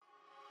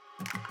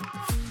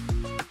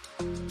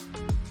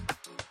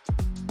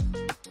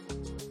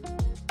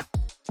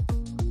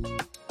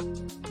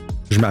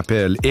Je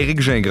m'appelle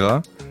Éric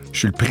Gingras, je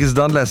suis le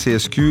président de la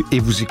CSQ et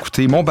vous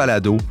écoutez mon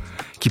balado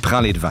qui prend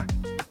les devants.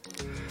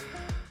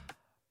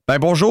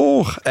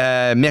 Bonjour,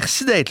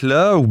 merci d'être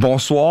là ou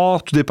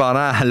bonsoir, tout dépendant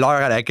à l'heure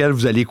à laquelle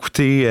vous allez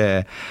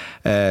écouter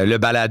le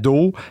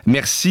balado.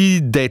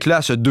 Merci d'être là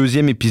à ce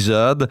deuxième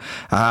épisode.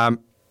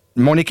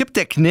 L'équipe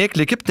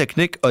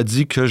technique a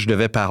dit que je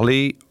devais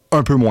parler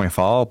un peu moins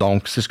fort,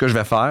 donc c'est ce que je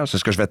vais faire, c'est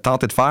ce que je vais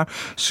tenter de faire.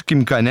 Ceux qui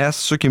me connaissent,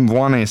 ceux qui me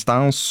voient en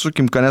instance, ceux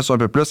qui me connaissent un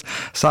peu plus,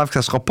 savent que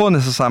ça sera pas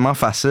nécessairement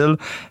facile,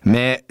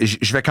 mais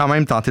je vais quand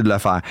même tenter de le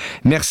faire.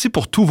 Merci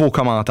pour tous vos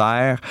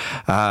commentaires.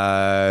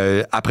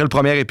 Après le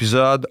premier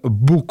épisode,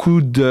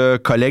 beaucoup de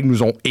collègues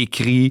nous ont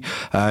écrit,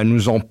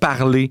 nous ont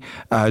parlé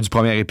du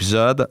premier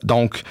épisode,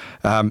 donc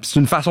c'est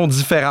une façon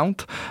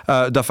différente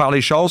de faire les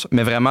choses,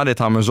 mais vraiment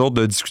d'être en mesure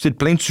de discuter de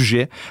plein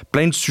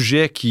de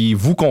sujets qui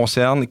vous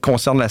concernent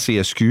la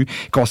CSQ,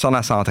 concernant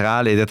la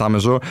centrale et d'être en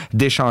mesure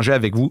d'échanger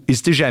avec vous.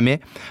 N'hésitez jamais,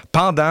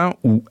 pendant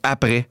ou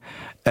après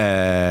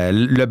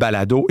le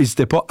balado,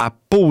 n'hésitez pas à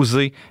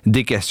poser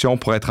des questions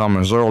pour être en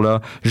mesure,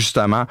 là,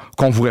 justement,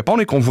 qu'on vous réponde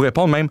et qu'on vous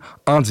réponde même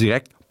en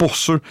direct pour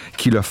ceux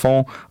qui le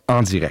font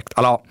en direct.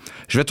 Alors,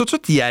 je vais tout de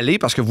suite y aller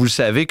parce que vous le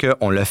savez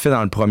qu'on l'a fait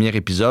dans le premier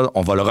épisode.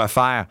 On va le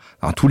refaire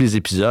dans tous les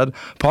épisodes.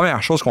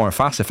 Première chose qu'on va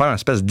faire, c'est faire une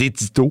espèce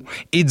d'édito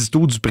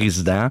du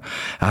président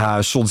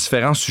sur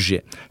différents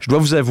sujets. Je dois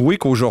vous avouer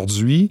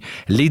qu'aujourd'hui,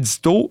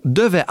 l'édito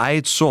devait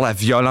être sur la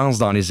violence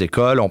dans les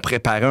écoles. On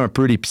préparait un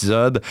peu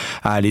l'épisode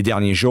les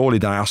derniers jours, les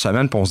dernières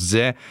semaines, puis on se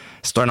disait,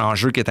 c'est un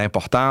enjeu qui est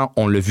important.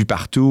 On l'a vu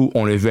partout.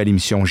 On l'a vu à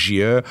l'émission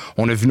JE.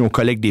 On a vu nos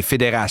collègues des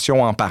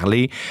fédérations en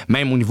parler.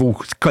 Même au niveau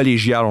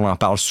collégial, on en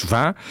parle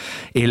souvent.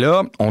 Et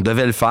là, on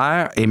devait le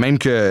faire. Et même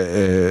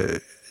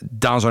que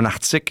dans un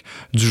article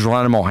du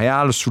Journal de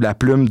Montréal, sous la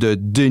plume de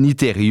Denis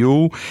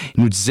Curotte,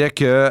 il nous disait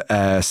que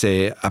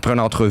c'est après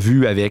une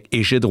entrevue avec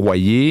Égide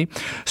Royer,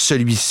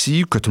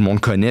 celui-ci, que tout le monde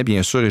connaît,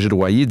 bien sûr, Égide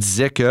Royer,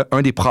 disait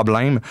qu'un des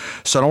problèmes,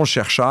 selon le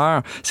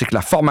chercheur, c'est que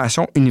la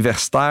formation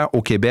universitaire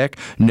au Québec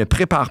ne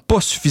prépare pas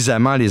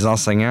suffisamment les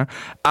enseignants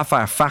à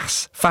faire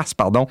face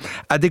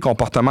à des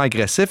comportements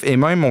agressifs. Et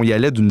même, on y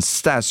allait d'une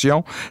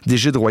citation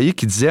d'Égide Royer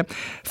qui disait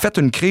 « Faites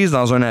une crise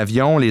dans un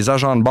avion, les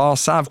agents de bord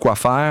savent quoi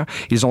faire,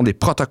 ils ont des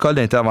protocoles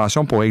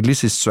d'intervention pour régler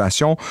ces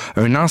situations.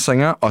 Un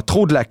enseignant a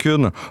trop de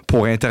lacunes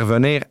pour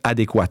intervenir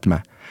adéquatement. »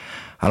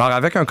 Alors,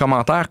 avec un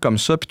commentaire comme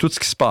ça, puis tout ce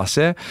qui se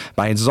passait,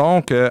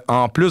 disons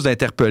qu'en plus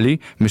d'interpeller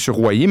M.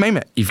 Royer,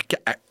 même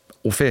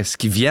au fait, ce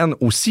qui viennent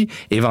aussi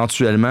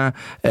éventuellement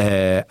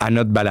à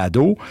notre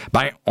balado,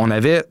 on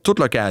avait toute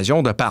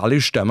l'occasion de parler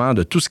justement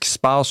de tout ce qui se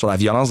passe sur la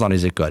violence dans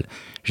les écoles.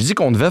 Je dis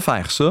qu'on devait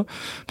faire ça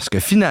parce que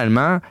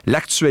finalement,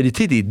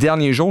 l'actualité des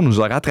derniers jours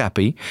nous a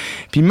rattrapés.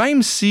 Puis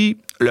même si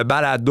le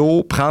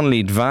balado prendre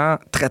les devants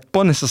traite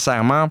pas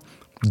nécessairement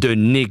de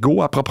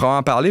négo à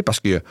proprement parler, parce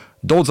qu'il y a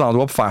d'autres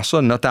endroits pour faire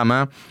ça,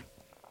 notamment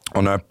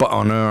on a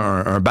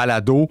un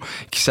balado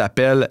qui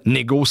s'appelle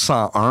Négo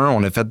 101.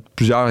 On a fait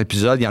plusieurs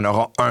épisodes. Il y en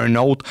aura un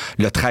autre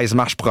le 13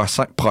 mars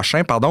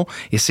prochain.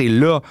 Et c'est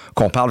là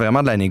qu'on parle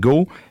vraiment de la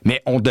négo.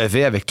 Mais on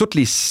devait, avec toutes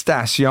les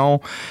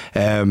citations,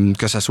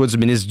 que ce soit du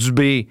ministre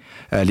Dubé,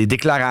 les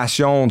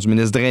déclarations du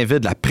ministre Drainville,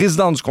 de la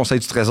présidente du Conseil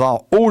du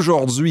Trésor,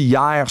 aujourd'hui,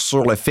 hier,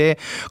 sur le fait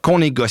qu'on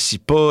négocie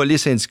pas, les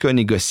syndicats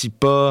négocient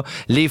pas,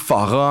 les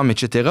forums,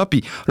 etc.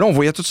 Puis là, on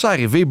voyait tout ça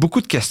arriver,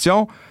 beaucoup de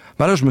questions.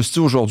 Là, je me suis dit,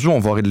 aujourd'hui, on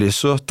va régler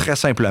ça très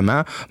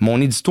simplement. Mon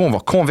édito, on va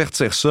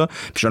convertir ça.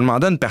 Puis je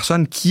demandais à une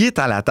personne qui est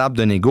à la table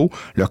de Négo,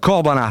 le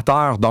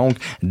coordonnateur, donc,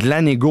 de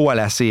la Négo à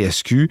la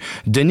CSQ,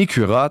 Denis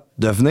Curotte,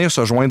 de venir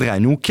se joindre à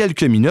nous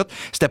quelques minutes.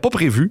 C'était pas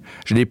prévu.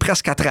 Je l'ai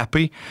presque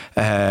attrapé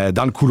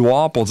dans le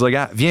couloir pour dire,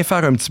 gars, viens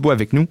faire un petit bout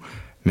avec nous.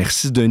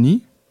 Merci,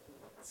 Denis.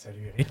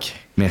 Salut, Eric.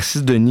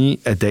 Merci, Denis,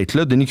 d'être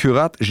là. Denis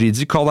Curotte, j'ai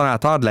dit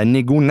coordonnateur de la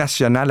Négo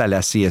nationale à la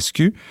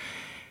CSQ.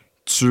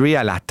 Tu es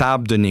à la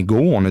table de Négo.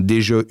 On a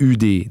déjà eu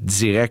des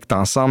directs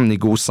ensemble,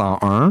 Négo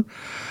 101.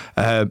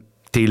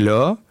 Tu es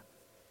là,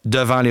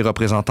 devant les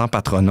représentants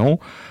patronaux.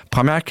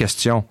 Première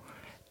question,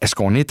 est-ce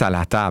qu'on est à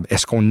la table?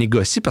 Est-ce qu'on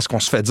négocie? Parce qu'on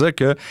se fait dire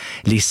que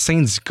les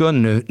syndicats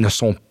ne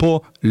sont pas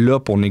là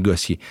pour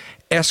négocier.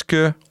 Est-ce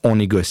qu'on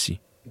négocie?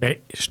 Bien,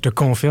 je te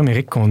confirme,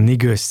 Éric, qu'on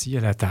négocie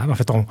à la table. En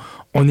fait,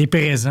 on est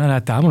présent à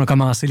la table. On a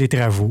commencé les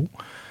travaux.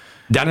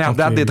 Dernière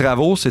date des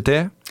travaux,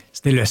 c'était?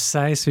 C'était le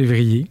 16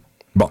 février.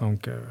 Bon.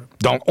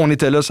 Donc, on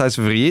était là le 16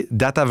 février.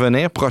 Date à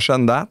venir,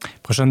 prochaine date?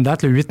 Prochaine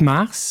date, le 8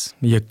 mars.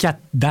 Il y a 4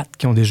 dates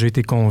qui ont déjà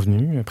été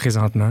convenues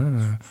présentement.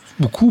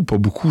 Beaucoup, pas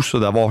beaucoup, ça,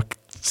 d'avoir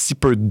si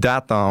peu de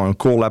dates en un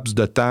court laps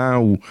de temps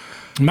ou...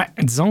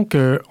 Disons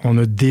qu'on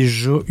a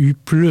déjà eu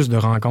plus de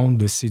rencontres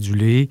de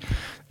cédulés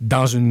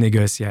dans une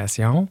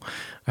négociation.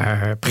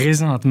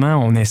 Présentement,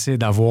 on essaie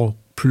d'avoir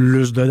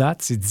plus de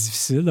dates. C'est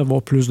difficile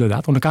d'avoir plus de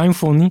dates. On a quand même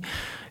fourni,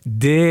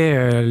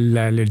 dès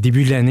le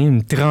début de l'année,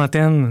 une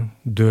trentaine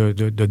de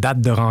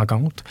dates de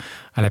rencontres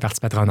à la partie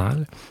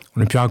patronale.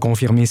 On a pu en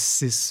confirmer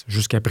 6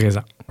 jusqu'à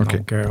présent. Okay.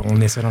 Donc,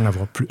 on essaie d'en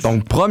avoir plus.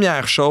 Donc,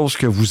 première chose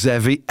que vous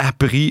avez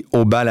appris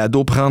au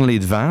balado Prendre les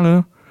devants,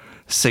 là,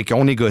 c'est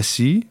qu'on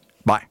négocie.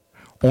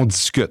 On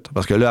discute.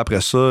 Parce que là, après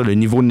ça, le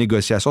niveau de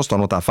négociation, c'est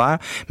une autre affaire.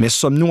 Mais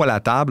sommes-nous à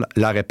la table?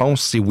 La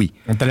réponse, c'est oui.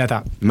 On est à la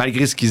table.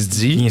 Malgré ce qui se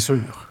dit, bien sûr,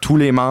 tous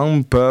les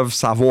membres peuvent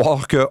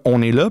savoir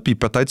qu'on est là. Puis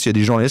peut-être s'il y a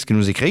des journalistes qui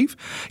nous écrivent,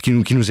 qui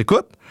nous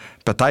écoutent,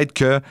 peut-être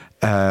que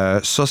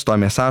ça, c'est un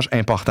message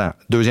important.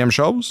 Deuxième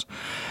chose,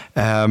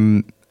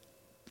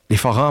 les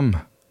forums.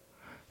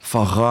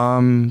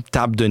 Forums,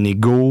 table de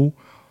négo.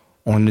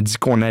 On a dit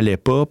qu'on n'allait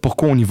pas.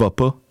 Pourquoi on n'y va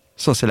pas?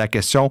 Ça, c'est la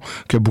question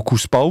que beaucoup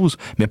se posent.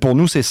 Mais pour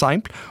nous, c'est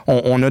simple.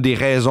 On a des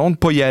raisons de ne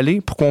pas y aller.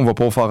 Pourquoi on ne va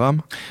pas au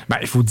forum?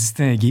 Il faut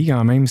distinguer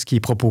quand même ce qui est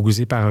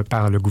proposé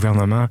par le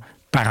gouvernement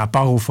par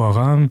rapport au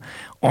forum.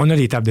 On a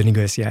les tables de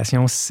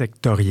négociation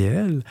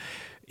sectorielles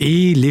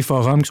et les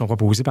forums qui sont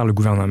proposés par le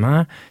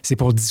gouvernement, c'est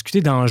pour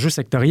discuter d'enjeux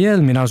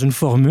sectoriels, mais dans une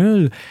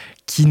formule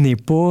qui n'est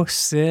pas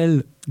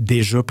celle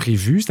déjà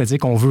prévue. C'est-à-dire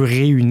qu'on veut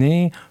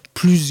réunir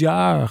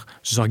plusieurs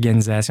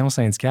organisations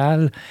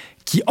syndicales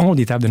qui ont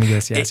des tables de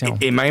négociation.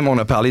 Et même, on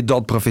a parlé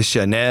d'ordre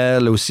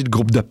professionnel, aussi de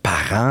groupes de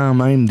parents,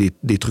 même,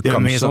 des trucs comme ça.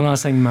 Des maisons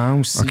d'enseignement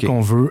aussi,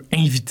 qu'on veut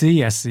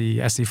inviter à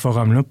ces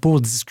forums-là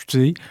pour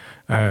discuter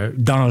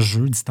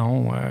d'enjeux,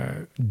 dit-on,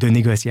 de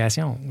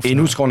négociation. Et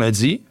nous, ce qu'on a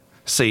dit,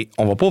 c'est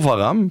on va pas au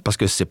forum parce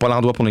que c'est pas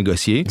l'endroit pour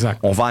négocier. Exact.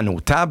 On va à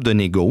nos tables de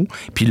négo.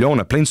 Puis là, on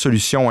a plein de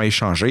solutions à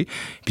échanger.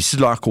 Puis si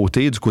de leur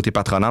côté, du côté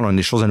patronal, on a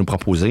des choses à nous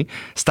proposer,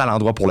 c'est à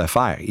l'endroit pour le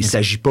faire. Il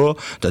s'agit pas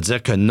de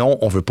dire que non,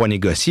 on veut pas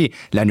négocier.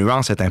 La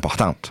nuance est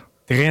importante.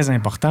 Très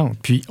importante.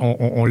 Puis,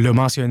 on l'a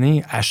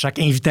mentionné à chaque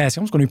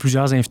invitation, parce qu'on a eu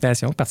plusieurs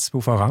invitations de participer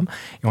au forum,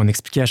 et on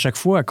expliquait à chaque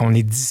fois qu'on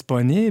est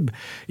disponible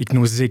et que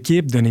nos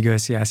équipes de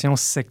négociation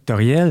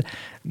sectorielles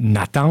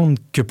n'attendent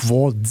que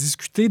pouvoir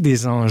discuter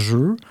des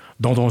enjeux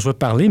dont on souhaite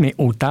parler, mais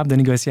aux tables de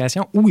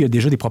négociation où il y a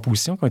déjà des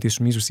propositions qui ont été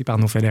soumises aussi par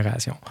nos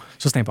fédérations.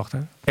 Ça, c'est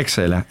important.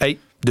 Excellent. Hey,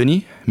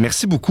 Denis,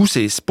 merci beaucoup.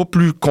 C'est pas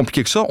plus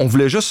compliqué que ça. On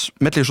voulait juste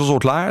mettre les choses au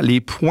clair,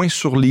 les points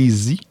sur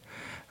les i.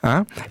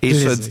 Hein? Et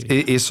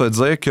se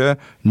dire que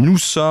nous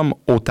sommes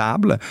aux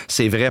tables.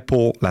 C'est vrai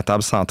pour la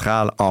table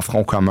centrale en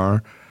front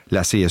commun,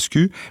 la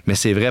CSQ, mais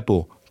c'est vrai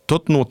pour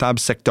toutes nos tables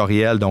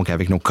sectorielles, donc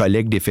avec nos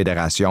collègues des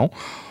fédérations.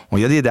 Il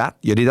y a des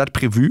dates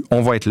prévues,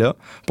 on va être là.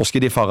 Pour ce qui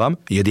est des forums,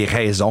 il y a des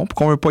raisons pour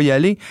qu'on ne veut pas y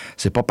aller.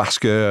 C'est pas parce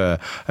que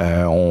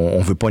on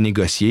veut pas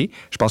négocier.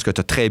 Je pense que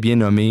tu as très bien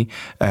nommé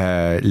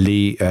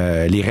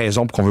les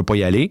raisons pour qu'on veut pas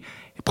y aller.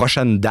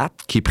 Prochaine date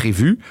qui est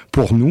prévue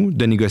pour nous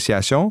de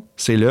négociation,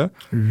 c'est le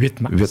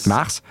 8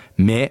 mars.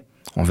 Mais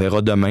on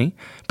verra demain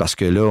parce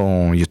que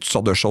là, il y a toutes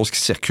sortes de choses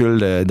qui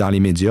circulent dans les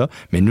médias.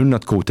 Mais nous, de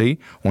notre côté,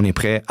 on est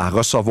prêt à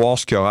recevoir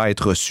ce qui aura à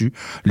être reçu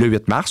le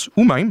 8 mars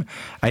ou même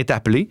à être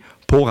appelé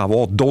pour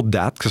avoir d'autres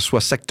dates, que ce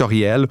soit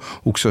sectorielles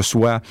ou que ce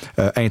soit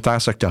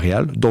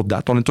intersectorielles, d'autres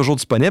dates. On est toujours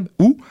disponible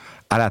ou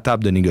à la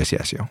table de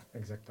négociation.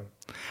 Exactement.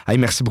 Hey,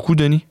 merci beaucoup,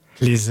 Denis.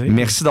 Plaisir.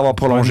 Merci d'avoir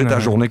prolongé ta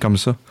journée comme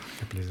ça. Ça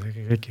fait plaisir,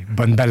 Éric.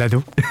 Bonne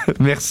balado.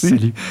 Merci.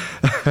 Salut.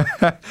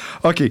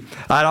 OK.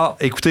 Alors,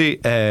 écoutez,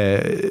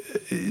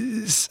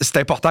 c'est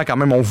important quand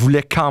même. On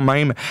voulait quand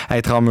même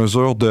être en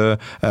mesure de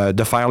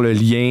faire le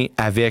lien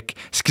avec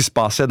ce qui se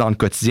passait dans le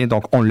quotidien.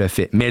 Donc, on le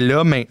fait. Mais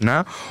là,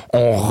 maintenant,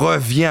 on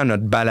revient à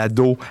notre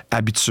balado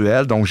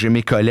habituel. Donc, j'ai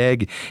mes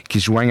collègues qui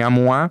se joignent à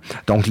moi.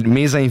 Donc,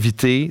 mes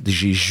invités,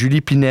 j'ai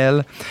Julie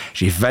Pinel,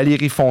 j'ai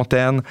Valérie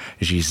Fontaine,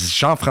 j'ai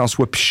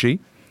Jean-François Piché.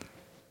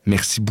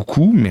 Merci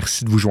beaucoup.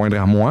 Merci de vous joindre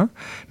à moi.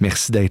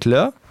 Merci d'être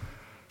là.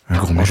 Un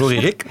gros bonjour,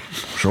 Éric.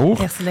 Bonjour.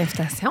 Merci de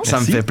l'invitation.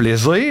 Ça me fait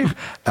plaisir.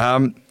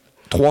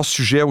 3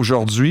 sujets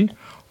aujourd'hui.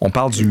 On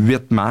parle du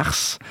 8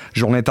 mars,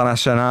 Journée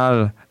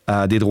internationale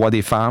des droits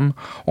des femmes.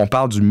 On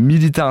parle du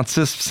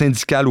militantisme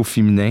syndical au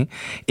féminin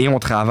et on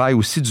parle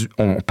aussi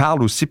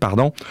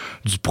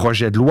du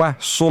projet de loi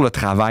sur le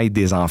travail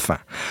des enfants.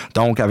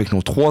 Donc, avec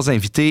nos 3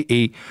 invités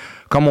et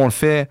comme on le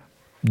fait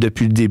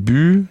depuis le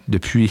début,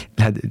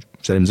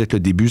 vous allez me dire que le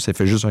début, ça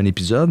fait juste un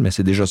épisode, mais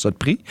c'est déjà ça de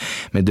prix.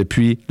 Mais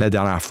depuis la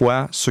dernière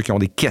fois, ceux qui ont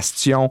des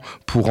questions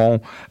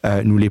pourront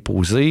nous les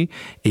poser.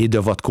 Et de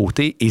votre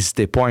côté,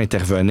 n'hésitez pas à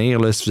intervenir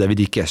là, si vous avez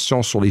des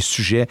questions sur les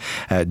sujets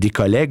des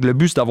collègues. Le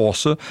but, c'est d'avoir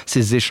ça,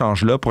 ces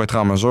échanges-là, pour être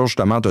en mesure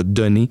justement de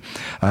donner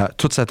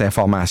toute cette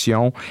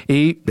information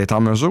et d'être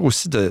en mesure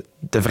aussi de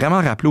vraiment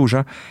rappeler aux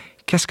gens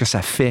qu'est-ce que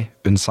ça fait,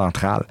 une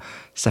centrale?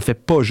 Ça fait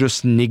pas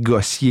juste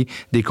négocier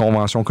des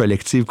conventions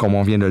collectives, comme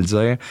on vient de le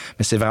dire,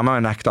 mais c'est vraiment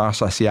un acteur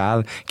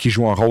social qui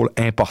joue un rôle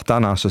important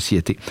dans la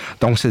société.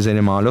 Donc, ces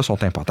éléments-là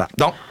sont importants.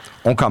 Donc,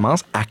 on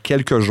commence à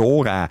quelques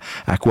jours, à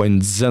quoi, une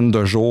dizaine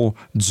de jours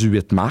du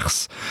 8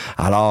 mars.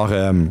 Alors,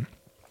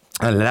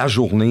 la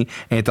journée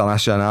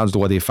internationale du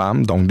droit des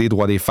femmes, donc des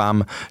droits des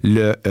femmes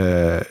le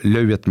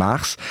 8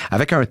 mars,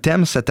 avec un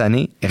thème cette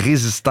année,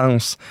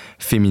 résistance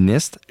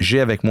féministe.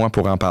 J'ai avec moi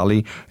pour en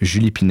parler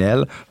Julie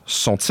Pinel,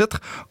 son titre,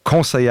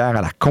 conseillère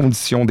à la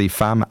condition des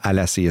femmes à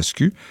la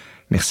CSQ.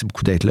 Merci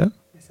beaucoup d'être là.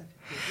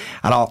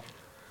 Alors,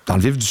 dans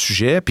le vif du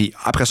sujet, puis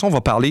après ça, on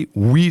va parler,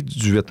 oui,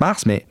 du 8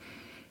 mars, mais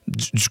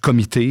du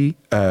comité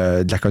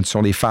de la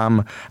condition des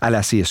femmes à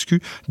la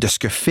CSQ, de ce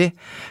que fait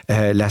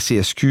la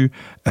CSQ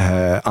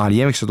en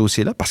lien avec ce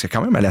dossier-là, parce que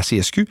quand même, à la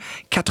CSQ,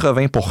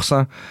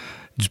 80%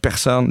 du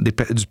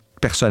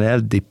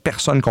personnel, des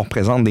personnes qu'on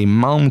représente, des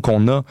membres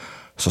qu'on a,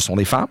 ce sont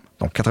des femmes,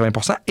 donc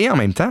 80%. Et en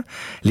même temps,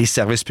 les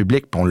services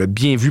publics, on l'a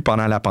bien vu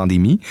pendant la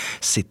pandémie,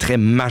 c'est très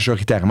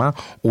majoritairement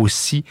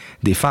aussi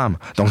des femmes.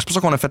 Donc, c'est pour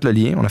ça qu'on a fait le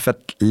lien. On a fait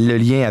le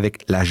lien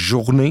avec la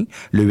journée,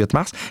 le 8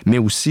 mars, mais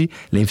aussi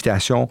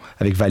l'invitation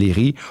avec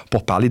Valérie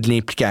pour parler de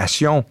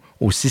l'implication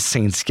aussi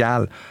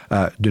syndicale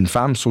d'une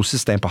femme. Ça aussi,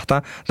 c'est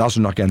important dans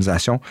une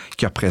organisation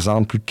qui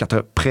représente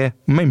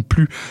même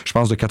plus, je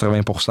pense, de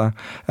 80%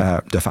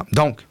 de femmes.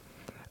 Donc,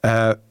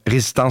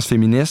 résistance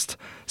féministe,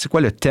 c'est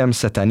quoi le thème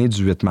cette année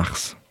du 8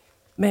 mars?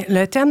 Bien,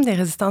 le thème des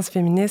résistances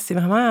féministes, c'est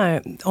vraiment...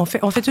 on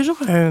fait toujours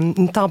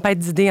une tempête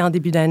d'idées en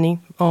début d'année.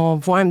 On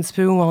voit un petit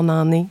peu où on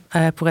en est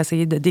pour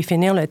essayer de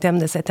définir le thème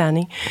de cette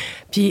année.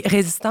 Puis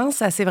résistance,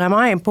 ça s'est vraiment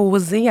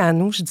imposé à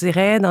nous, je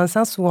dirais, dans le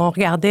sens où on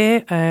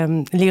regardait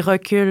les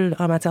reculs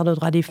en matière de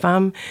droits des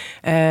femmes.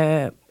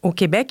 Au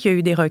Québec, il y a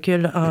eu des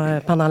reculs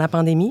pendant la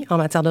pandémie en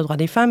matière de droits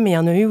des femmes, mais il y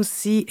en a eu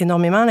aussi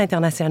énormément à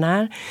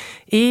l'international.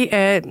 Et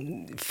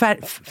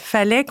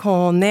fallait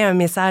qu'on ait un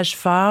message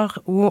fort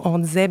où on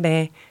disait,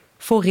 ben,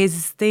 faut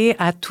résister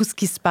à tout ce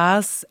qui se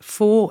passe,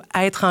 faut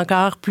être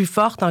encore plus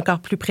forte, encore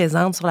plus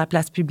présente sur la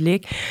place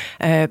publique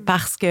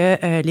parce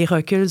que les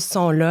reculs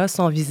sont là,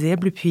 sont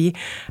visibles, puis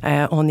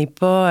on n'est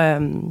pas...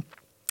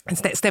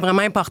 C'était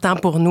vraiment important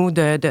pour nous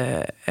de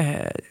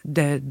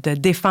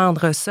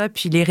défendre ça.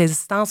 Puis les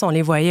résistances, on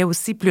les voyait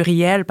aussi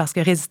plurielles parce que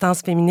résistance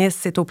féministe,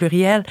 c'est au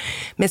pluriel,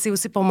 mais c'est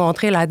aussi pour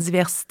montrer la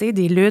diversité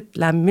des luttes,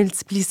 la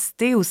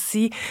multiplicité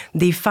aussi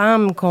des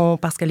femmes,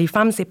 parce que les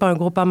femmes, c'est pas un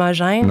groupe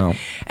homogène. Non.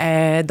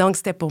 Donc,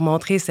 c'était pour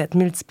montrer cette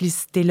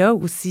multiplicité-là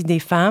aussi des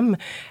femmes.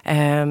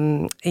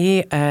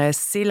 Et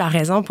c'est la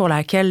raison pour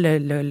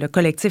laquelle le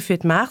collectif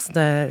 8 mars...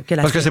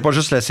 Parce que c'est pas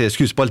juste la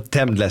CSQ, c'est pas le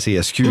thème de la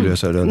CSQ, là,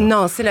 ça, là.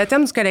 Non, c'est le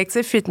thème du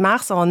collectif 8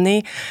 mars, on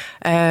est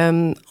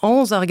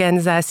 11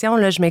 organisations.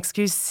 Là, je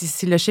m'excuse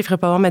si le chiffre n'est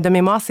pas bon, mais de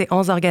mémoire, c'est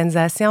 11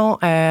 organisations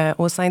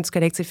au sein du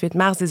collectif 8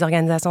 mars, des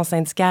organisations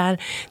syndicales,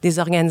 des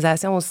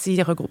organisations aussi,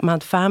 des regroupements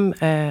de femmes,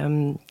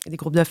 des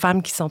groupes de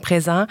femmes qui sont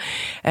présents.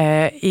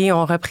 Et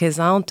on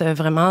représente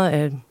vraiment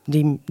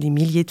des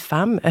milliers de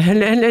femmes.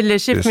 Le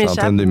chiffre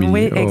m'échappe.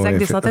 Oui, exact,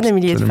 des centaines de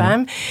milliers de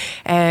femmes.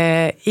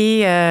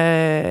 Et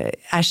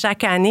à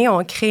chaque année,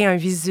 on crée un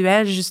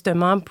visuel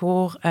justement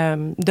pour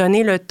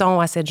donner le ton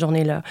à cette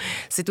journée-là.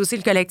 C'est aussi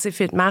le collectif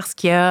 8 mars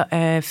qui a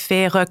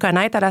fait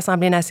reconnaître à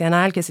l'Assemblée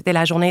nationale que c'était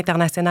la journée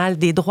internationale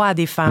des droits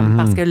des femmes,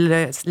 parce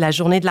que la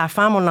journée de la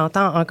femme, on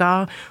l'entend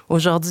encore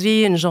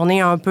aujourd'hui, une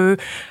journée un peu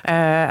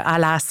à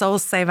la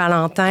sauce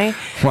Saint-Valentin.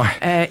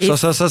 Ouais.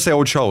 Ça, c'est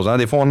autre chose. Hein?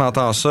 Des fois, on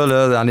entend ça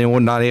là,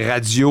 dans les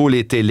radios,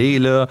 les télés.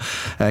 Là.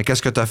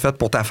 Qu'est-ce que tu as fait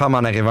pour ta femme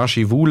en arrivant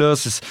chez vous? Là?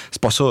 C'est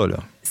pas ça. Là.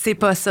 C'est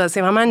pas ça.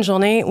 C'est vraiment une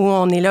journée où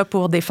on est là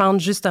pour défendre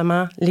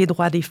justement les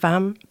droits des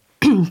femmes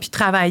puis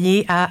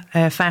travailler à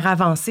faire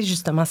avancer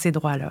justement ces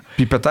droits-là.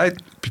 Puis peut-être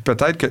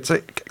que, tu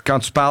sais, quand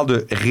tu parles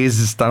de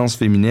résistance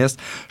féministe,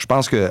 je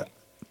pense que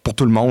pour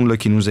tout le monde là,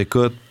 qui nous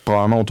écoute,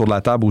 probablement autour de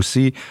la table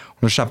aussi,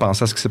 on a juste à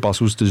penser à ce qui s'est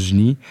passé aux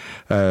États-Unis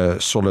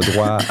sur le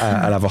droit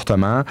à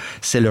l'avortement.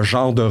 C'est le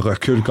genre de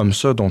recul comme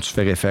ça dont tu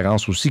fais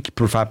référence aussi qui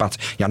peut faire partie.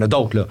 Il y en a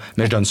d'autres, là,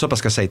 mais je donne ça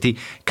parce que ça a été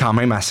quand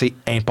même assez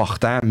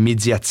important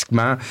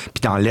médiatiquement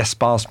puis dans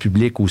l'espace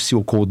public aussi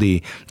au cours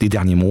des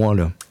derniers mois.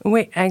 Là.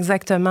 Oui,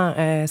 exactement.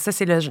 Ça,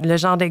 c'est le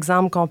genre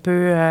d'exemple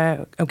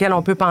auquel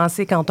on peut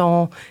penser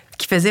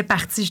qui faisait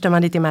partie justement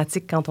des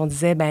thématiques quand on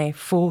disait, ben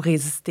faut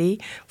résister,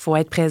 faut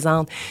être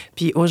présente.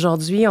 Puis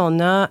aujourd'hui, il y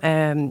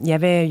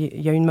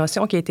a une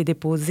motion qui a été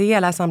déposée à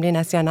l'Assemblée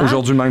nationale.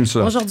 Aujourd'hui même,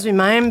 ça. Aujourd'hui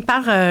même,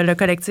 par le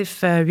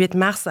collectif 8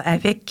 mars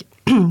avec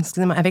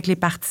les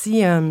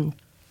partis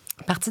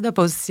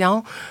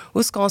d'opposition,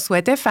 où ce qu'on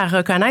souhaitait faire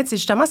reconnaître, c'est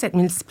justement cette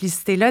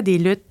multiplicité-là des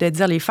luttes, de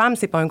dire les femmes,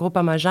 c'est pas un groupe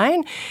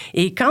homogène.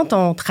 Et quand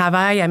on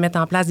travaille à mettre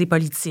en place des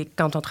politiques,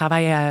 quand on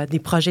travaille à des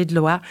projets de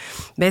loi,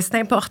 bien, c'est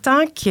important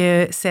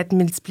que cette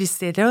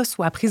multiplicité-là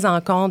soit prise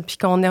en compte, puis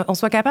qu'on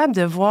soit capable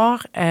de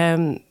voir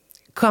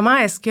comment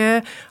est-ce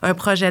qu'un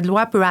projet de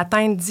loi peut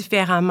atteindre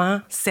différemment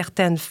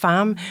certaines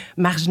femmes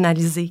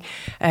marginalisées.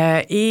 Ça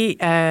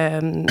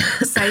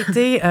a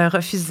été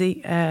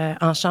refusé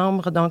en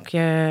Chambre. Donc,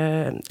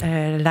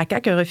 la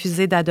CAQ a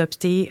refusé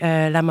d'adopter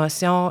la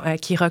motion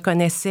qui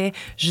reconnaissait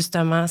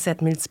justement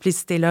cette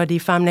multiplicité-là des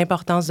femmes,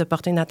 l'importance de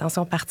porter une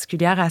attention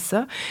particulière à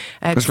ça.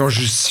 Est-ce qu'ils ont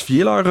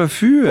justifié leur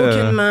refus?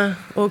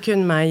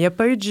 Aucunement. Il n'y a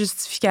pas eu de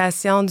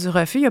justification du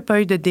refus. Il n'y a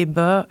pas eu de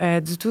débat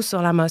du tout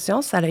sur la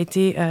motion. Ça a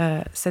été...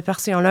 cette personne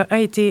portion-là a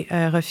été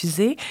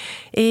refusée.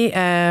 Et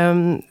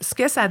ce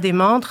que ça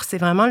démontre, c'est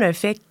vraiment le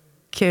fait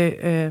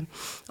que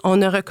on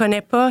ne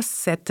reconnaît pas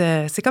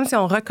c'est comme si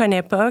on ne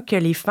reconnaît pas que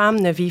les femmes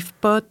ne vivent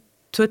pas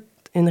toutes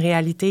une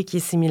réalité qui est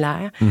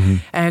similaire.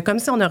 Comme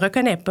si on ne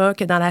reconnaît pas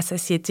que dans la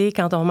société,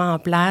 quand on met en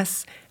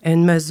place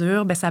une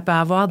mesure, bien, ça peut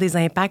avoir des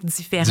impacts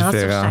différents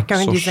sur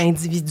chacun des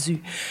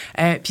individus.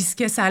 Puis ce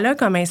que ça a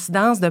comme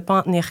incidence de ne pas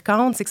en tenir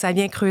compte, c'est que ça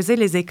vient creuser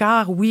les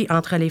écarts, oui,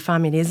 entre les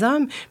femmes et les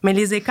hommes, mais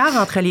les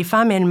écarts entre les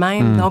femmes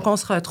elles-mêmes. Donc, on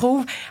se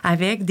retrouve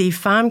avec des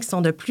femmes qui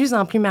sont de plus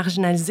en plus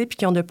marginalisées puis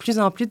qui ont de plus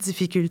en plus de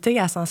difficultés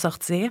à s'en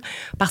sortir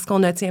parce qu'on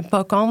ne tient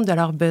pas compte de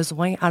leurs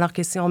besoins, alors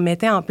que si on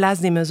mettait en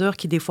place des mesures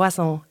qui, des fois,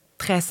 sont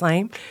très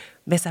simple,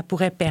 bien, ça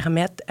pourrait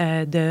permettre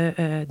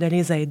de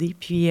les aider,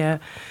 puis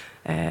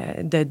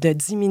de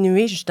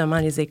diminuer justement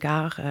les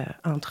écarts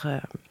entre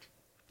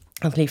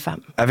les femmes.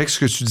 Avec ce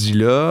que tu dis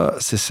là,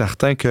 c'est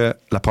certain que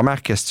la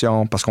première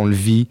question, parce qu'on le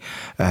vit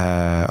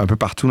un peu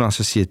partout dans la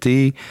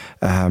société,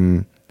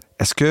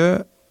 est-ce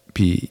que,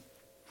 puis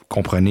vous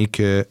comprenez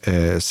que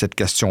cette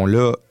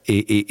question-là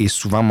est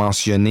souvent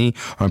mentionnée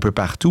un peu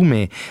partout,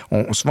 mais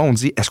souvent on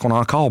dit, est-ce qu'on a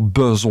encore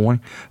besoin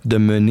de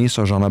mener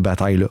ce genre de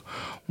bataille-là?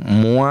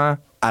 Moi,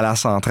 à la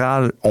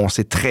centrale, on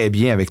sait très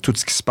bien avec tout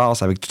ce qui se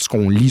passe, avec tout ce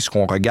qu'on lit, ce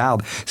qu'on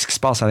regarde, ce qui se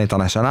passe à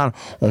l'international,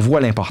 on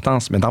voit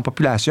l'importance. Mais dans la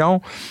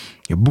population,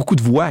 il y a beaucoup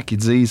de voix qui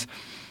disent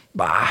 «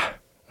 Bah,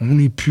 on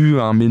n'est plus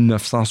en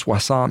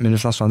 1960,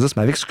 1970 »,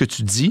 mais avec ce que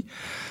tu dis,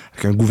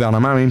 avec un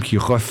gouvernement même qui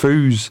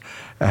refuse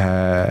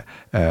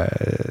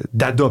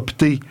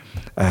d'adopter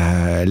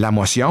la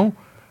motion,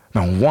 mais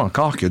on voit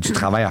encore qu'il y a du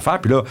travail à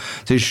faire. Puis là,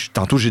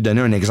 tantôt, j'ai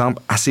donné un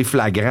exemple assez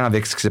flagrant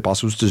avec ce qui s'est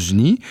passé aux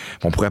États-Unis.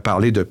 On pourrait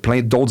parler de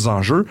plein d'autres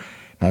enjeux.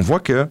 Mais on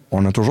voit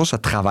qu'on a toujours ce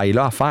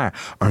travail-là à faire.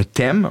 Un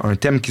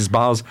thème qui se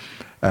base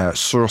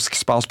sur ce qui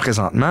se passe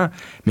présentement,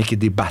 mais qui est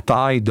des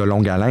batailles de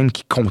longue haleine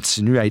qui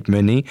continuent à être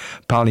menées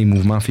par les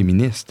mouvements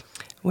féministes.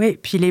 Oui,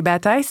 puis les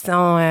batailles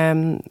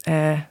sont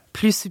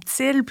plus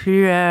subtiles,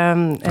 plus...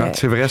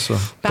 c'est vrai, ça.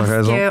 T'as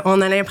raison. Parce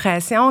qu'on a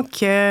l'impression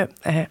que...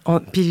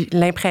 puis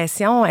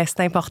l'impression,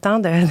 c'est important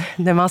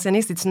de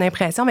mentionner, c'est une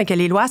impression, mais que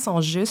les lois sont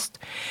justes,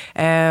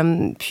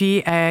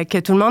 puis que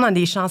tout le monde a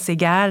des chances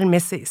égales, mais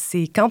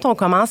c'est quand on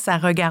commence à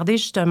regarder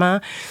justement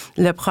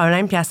le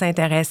problème puis à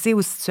s'intéresser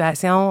aux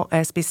situations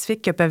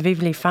spécifiques que peuvent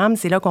vivre les femmes,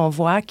 c'est là qu'on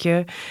voit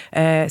que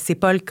c'est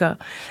pas le cas.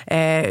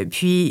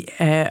 Puis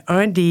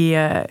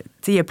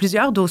il y a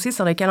plusieurs dossiers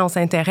sur lesquels on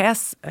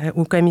s'intéresse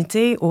au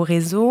comité, au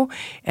réseau,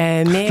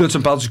 mais... Là, tu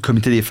me parles du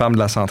comité des femmes de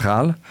la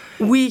centrale.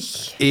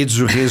 Oui. Et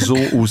du réseau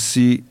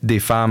aussi des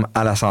femmes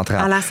à la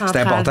centrale. À la centrale. C'est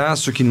important,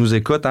 ceux qui nous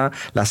écoutent, hein,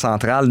 la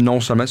centrale, non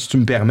seulement, si tu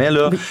me permets,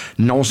 là, oui.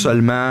 Non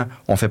seulement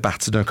on fait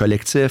partie d'un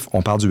collectif,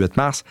 on parle du 8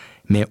 mars,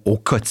 mais au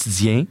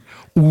quotidien,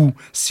 ou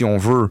si on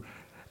veut...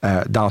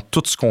 dans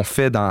tout ce qu'on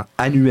fait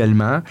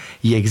annuellement,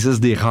 il existe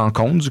des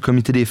rencontres du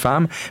comité des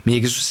femmes, mais il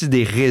existe aussi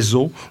des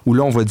réseaux où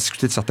là, on va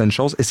discuter de certaines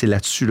choses et c'est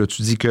là-dessus, là,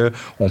 tu dis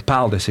qu'on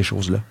parle de ces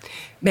choses-là.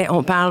 Bien,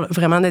 on parle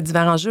vraiment de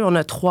divers enjeux. On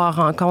a 3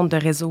 rencontres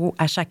de réseau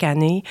à chaque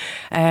année.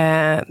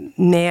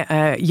 Mais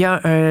il y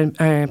a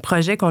un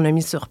projet qu'on a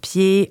mis sur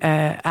pied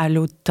à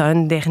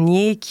l'automne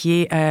dernier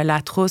qui est la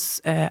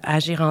trousse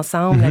Agir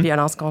ensemble, la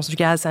violence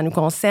conjugale, ça nous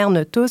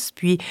concerne tous.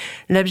 Puis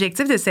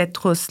l'objectif de cette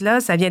trousse-là,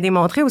 ça vient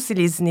démontrer aussi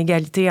les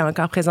inégalités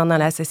encore présentes dans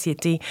la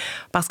société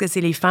parce que c'est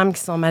les femmes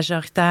qui sont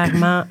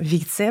majoritairement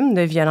victimes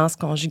de violences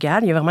conjugales.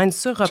 Il y a vraiment une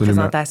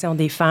surreprésentation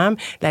des femmes.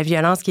 La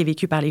violence qui est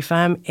vécue par les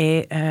femmes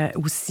est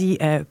aussi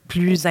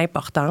plus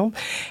importante.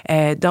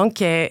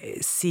 Donc,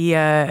 c'est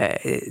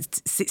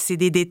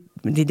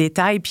des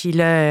détails. Puis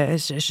là,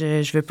 je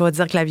ne veux pas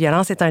dire que la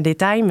violence est un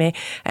détail, mais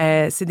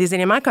c'est des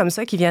éléments comme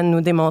ça qui viennent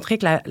nous démontrer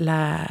que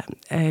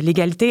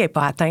l'égalité n'est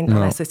pas atteinte dans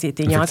la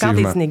société. Il y a encore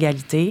des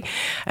inégalités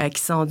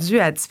qui sont dues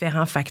à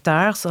différents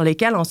facteurs sur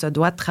lesquels on se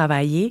doit de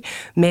travailler,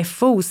 mais il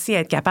faut aussi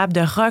être capable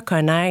de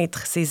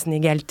reconnaître ces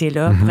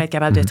inégalités-là pour être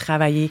capable de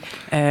travailler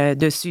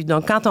dessus.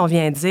 Donc, quand on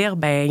vient dire,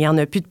 ben il n'y en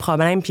a plus de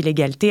problème, puis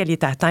l'égalité, elle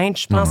est atteinte,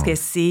 je pense que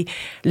c'est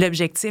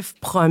l'objectif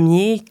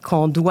premier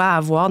qu'on doit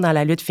avoir dans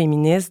la lutte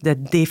féministe,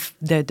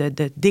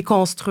 de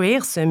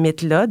déconstruire ce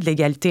mythe-là de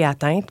l'égalité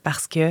atteinte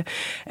parce que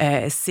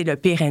c'est le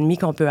pire ennemi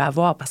qu'on peut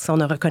avoir parce que si on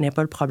ne reconnaît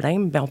pas le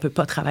problème, ben on ne peut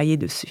pas travailler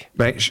dessus.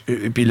 Bien,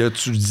 puis là,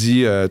 tu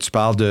dis, tu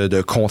parles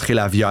de contrer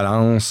la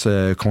violence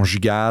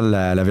conjugale,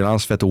 la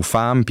violence faite aux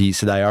femmes, puis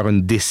c'est d'ailleurs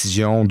une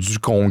décision du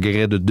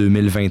congrès de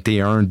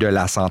 2021 de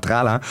la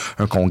centrale, hein,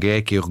 un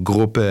congrès qui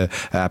regroupe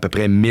à peu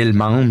près 1000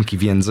 membres qui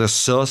viennent dire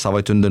ça va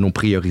être une de nos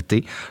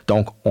priorités.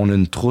 Donc, on a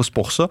une trousse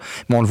pour ça,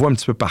 mais on le voit un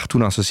petit peu partout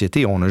dans la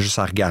société. On a juste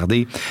à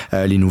regarder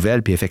les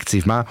nouvelles, puis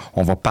effectivement,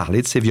 on va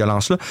parler de ces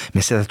violences-là,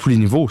 mais c'est à tous les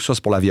niveaux. Ça,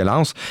 c'est pour la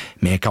violence,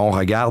 mais quand on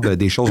regarde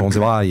des choses, on dit,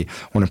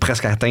 on a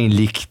presque atteint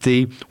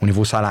l'équité au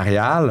niveau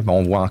salarial,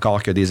 on voit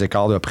encore qu'il y a des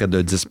écarts de près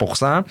de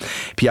 10%.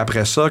 Puis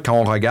après ça, quand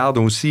on regarde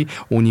aussi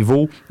au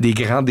niveau des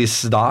grands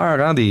décideurs,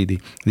 hein, des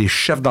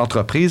chefs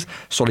d'entreprise,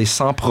 sur les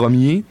 100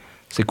 premiers,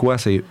 c'est quoi?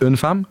 C'est une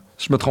femme?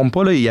 si je me trompe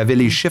pas, là, il y avait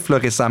les chiffres là,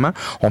 récemment.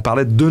 On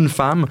parlait d'une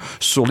femme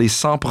sur les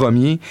 100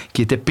 premiers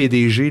qui étaient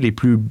PDG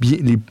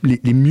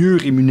les mieux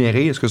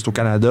rémunérés. Est-ce que c'est au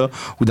Canada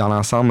ou dans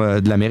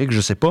l'ensemble de l'Amérique?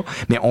 Je sais pas.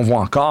 Mais on voit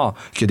encore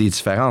qu'il y a des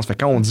différences. Fait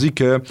que quand on dit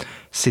que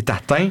c'est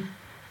atteint,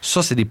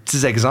 ça, c'est des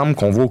petits exemples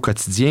qu'on voit au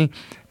quotidien.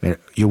 Mais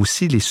il y a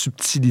aussi les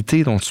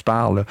subtilités dont tu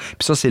parles. Là.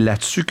 Puis ça, c'est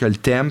là-dessus que le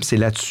thème, c'est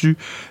là-dessus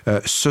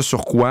ce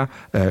sur quoi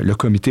le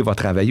comité va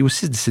travailler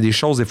aussi. C'est des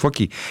choses, des fois,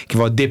 qui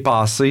vont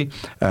dépasser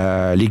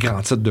les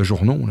grands titres de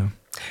journaux. Là.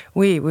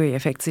 Oui,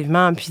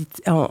 effectivement. Puis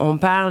on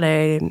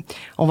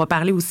va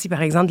parler aussi,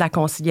 par exemple, de la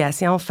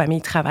conciliation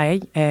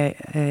famille-travail.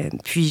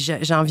 Puis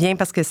j'en viens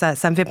parce que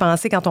ça me fait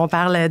penser quand on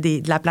parle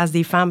de la place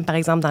des femmes, par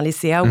exemple, dans les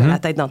CA ou à la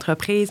tête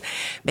d'entreprise.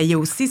 Bien, il y a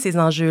aussi ces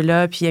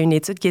enjeux-là. Puis il y a une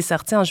étude qui est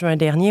sortie en juin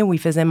dernier où il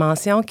faisait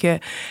mention que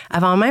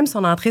avant même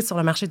son entrée sur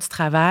le marché du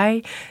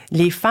travail,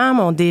 les femmes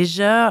ont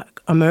déjà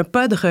comme un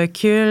pas de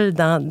recul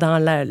dans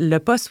le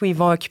poste où ils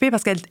vont occuper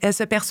parce qu'elles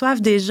se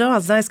perçoivent déjà en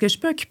se disant, est-ce que je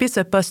peux occuper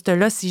ce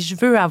poste-là si je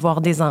veux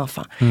avoir des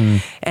enfants?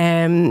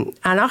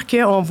 Alors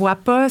qu'on ne voit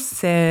pas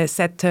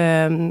cette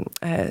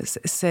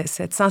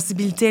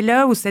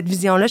sensibilité-là ou cette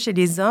vision-là chez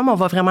les hommes, on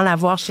va vraiment la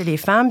voir chez les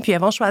femmes, puis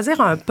elles vont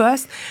choisir un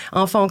poste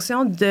en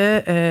fonction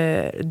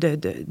de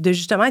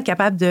justement être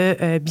capable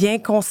de bien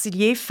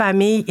concilier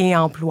famille et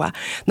emploi.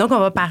 Donc, on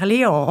va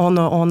parler,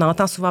 on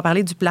entend souvent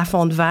parler du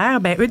plafond de verre.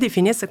 Bien, eux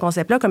définissent ce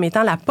concept-là comme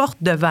étant la porte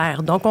de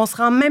verre. Donc, on ne se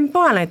rend même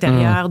pas à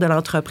l'intérieur de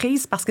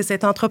l'entreprise parce que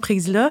cette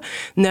entreprise-là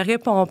ne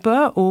répond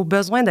pas aux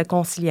besoins de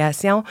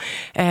conciliation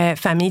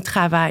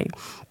famille-travail.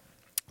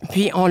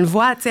 Puis, on le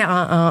voit, tu sais,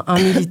 en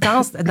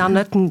militance, dans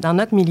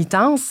notre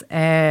militance,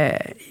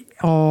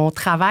 on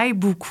travaille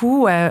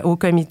beaucoup au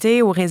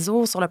comité, au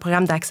réseau, sur le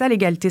programme d'accès à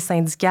l'égalité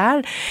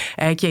syndicale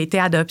qui a été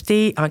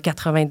adopté en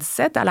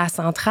 1997 à la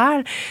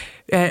centrale.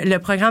 Le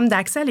programme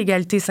d'accès à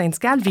l'égalité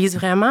syndicale vise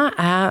vraiment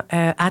à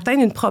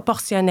atteindre une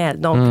proportionnelle.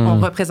 Donc, on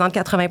représente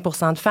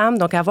 80% de femmes.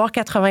 Donc, avoir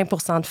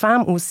 80% de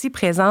femmes aussi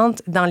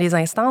présentes dans les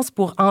instances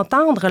pour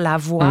entendre la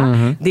voix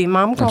des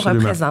membres qu'on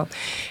représente.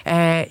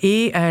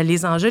 Et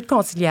les enjeux de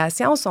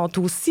conciliation sont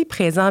aussi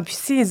présents. Puis,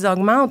 s'ils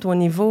augmentent au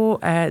niveau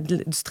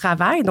du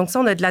travail, donc si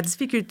on a de la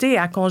difficulté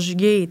à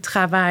conjuguer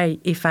travail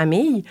et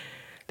famille,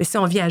 mais si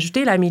on vient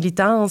ajouter la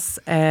militance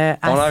on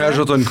en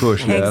rajoute une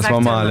couche là, à ce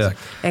moment-là.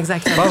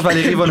 Exactement. Je pense que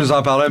Valérie va nous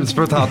en parler un petit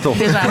peu tantôt.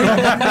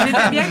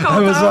 J'étais bien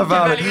contente que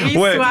Valérie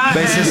soit...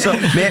 Ben c'est ça.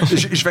 Mais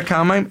je vais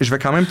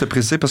quand même te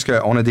préciser parce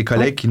qu'on a des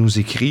collègues qui nous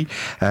écrivent,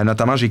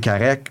 notamment j'ai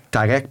Tarek,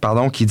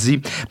 qui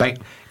dit, ben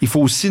il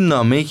faut aussi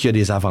nommer qu'il y a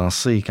des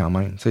avancées quand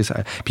même.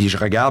 Puis je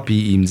regarde,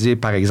 puis il me dit,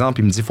 par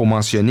exemple, il faut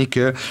mentionner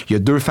qu'il y a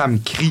 2 femmes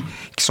CRI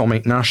qui sont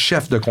maintenant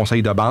chefs de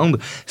conseil de bande.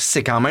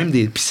 C'est quand même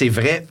des... Puis c'est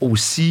vrai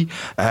aussi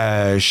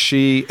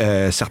chez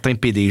certains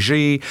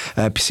PDG.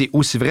 Puis c'est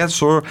aussi vrai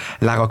sur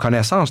la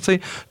reconnaissance, tu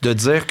sais, de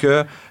dire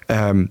que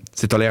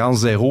c'est tolérance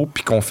zéro,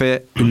 puis qu'on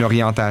fait une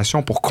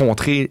orientation pour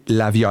contrer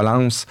la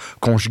violence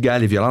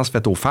conjugale et violences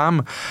faites aux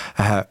femmes.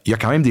 Il y a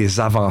quand même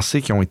des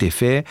avancées qui ont été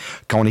faites,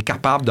 qu'on est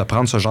capable de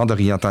prendre ce genre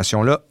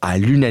d'orientation-là à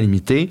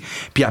l'unanimité,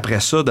 puis après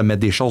ça, de mettre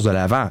des choses de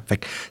l'avant. Fait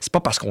que c'est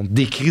pas parce qu'on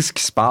décrit ce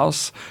qui se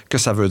passe que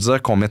ça veut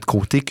dire qu'on met de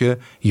côté qu'il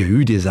y a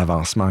eu des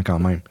avancements quand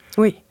même.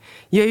 Oui.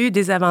 Il y a eu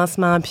des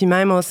avancements, puis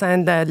même au sein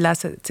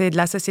de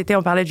la société,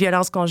 on parlait de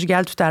violence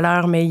conjugale tout à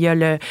l'heure, mais il y a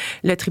le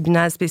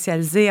tribunal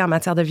spécialisé en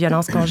matière de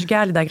violence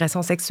conjugale et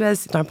d'agression sexuelle.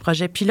 C'est un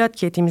projet pilote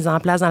qui a été mis en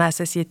place dans la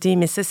société,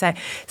 mais ça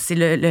c'est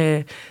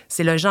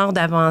le genre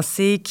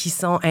d'avancées qui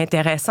sont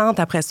intéressantes.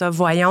 Après ça,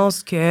 voyons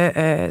ce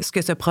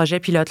que ce projet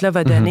pilote-là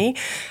va donner.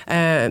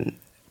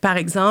 Par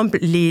exemple,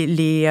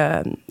 les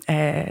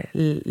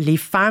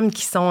femmes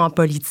qui sont en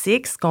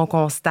politique, ce qu'on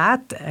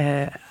constate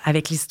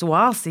avec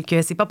l'histoire, c'est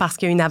que c'est pas parce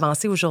qu'il y a une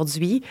avancée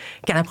aujourd'hui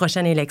qu'à la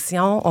prochaine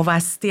élection, on va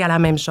assister à la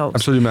même chose.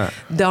 Absolument.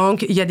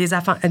 Donc, il y a des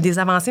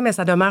avancées, mais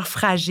ça demeure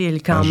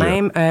fragile quand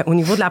même au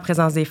niveau de la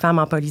présence des femmes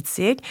en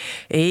politique.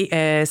 Et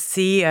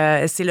c'est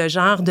le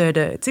genre de tu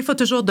sais, il faut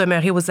toujours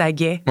demeurer aux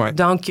aguets. Ouais.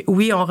 Donc,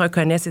 oui, on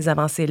reconnaît ces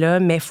avancées-là,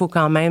 mais il faut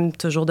quand même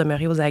toujours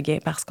demeurer aux aguets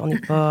parce qu'on n'est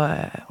pas...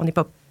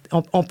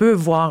 On peut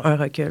voir un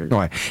recul.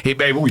 Oui. Et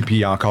bien oui,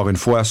 puis encore une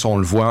fois, ça, on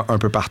le voit un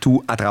peu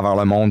partout à travers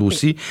le monde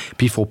aussi.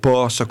 Puis il ne faut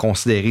pas se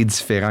considérer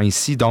différent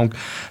ici. Donc,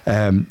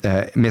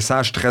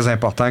 message très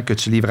important que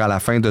tu livres à la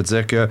fin de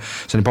dire que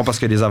ce n'est pas parce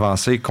qu'il y a des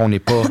avancées qu'on n'est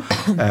pas...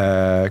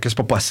 que c'est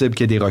pas possible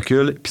qu'il y ait des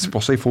reculs. Puis c'est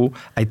pour ça qu'il faut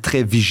être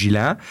très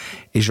vigilant.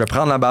 Et je vais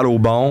prendre la balle au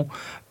bon.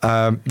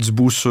 Du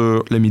bout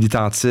sur le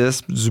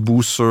militantisme, du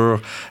bout sur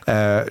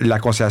la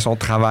conciliation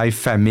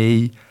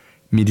travail-famille,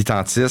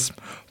 militantisme,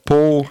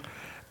 pour...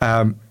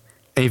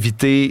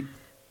 inviter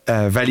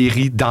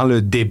Valérie dans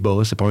le débat.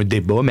 C'est pas un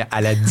débat, mais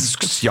à la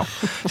discussion.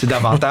 C'est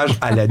davantage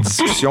à la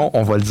discussion,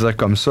 on va le dire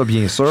comme ça,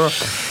 bien sûr.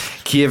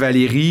 Qui est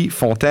Valérie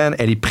Fontaine.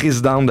 Elle est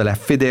présidente de la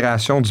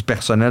Fédération du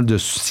personnel de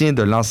soutien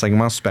de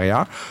l'enseignement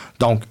supérieur,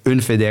 donc une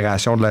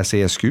fédération de la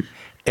CSQ.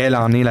 Elle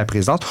en est la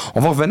présidente.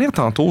 On va revenir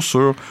tantôt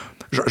sur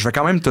je vais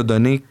quand même te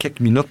donner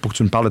quelques minutes pour que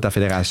tu me parles de ta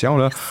fédération.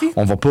 Là.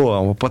 On va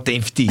pas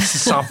t'inviter ici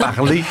sans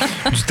parler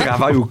du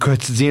travail au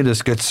quotidien de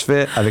ce que tu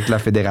fais avec la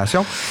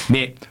fédération.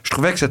 Mais je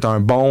trouvais que c'était un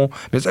bon...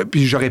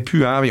 Puis j'aurais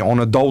pu, hein, on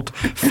a d'autres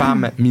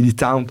femmes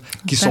militantes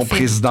qui sont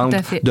présidentes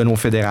de nos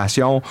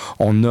fédérations.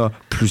 On a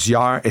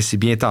plusieurs, et c'est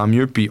bien tant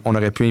mieux. Puis on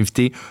aurait pu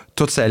inviter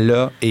toutes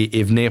celles-là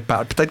et venir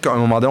parler. Peut-être qu'à un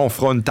moment donné, on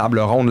fera une table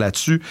ronde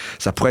là-dessus.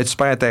 Ça pourrait être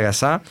super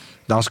intéressant.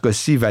 Dans ce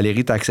cas-ci,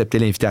 Valérie, tu as accepté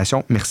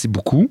l'invitation. Merci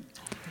beaucoup.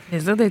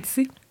 Plaisir d'être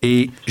ici.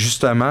 Et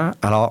justement,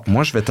 alors,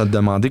 moi, je vais te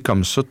demander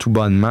comme ça, tout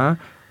bonnement,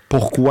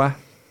 pourquoi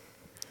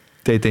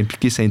tu as été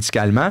impliquée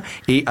syndicalement.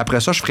 Et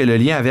après ça, je ferai le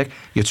lien avec,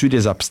 y a-tu eu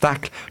des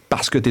obstacles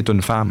parce que tu es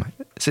une femme?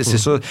 C'est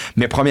ça.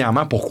 Mais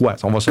premièrement, pourquoi?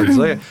 On va se le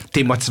dire, tu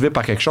es motivé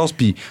par quelque chose,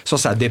 puis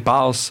ça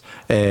dépasse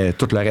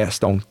tout le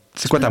reste. Donc,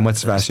 c'est quoi ta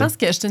motivation? Je pense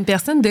que je suis une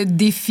personne de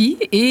défi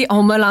et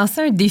on m'a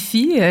lancé un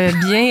défi,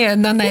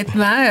 bien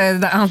honnêtement,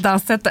 dans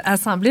cette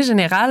assemblée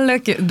générale là,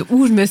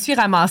 où je me suis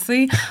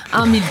ramassée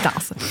en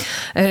militance.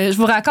 Je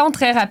vous raconte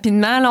très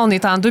rapidement, là, on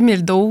est en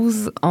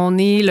 2012, on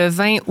est le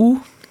 20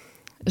 août.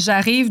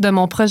 J'arrive de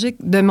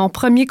mon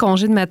premier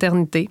congé de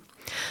maternité.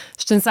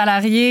 Je suis une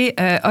salariée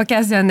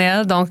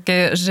occasionnelle, donc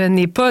je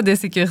n'ai pas de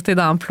sécurité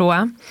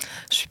d'emploi.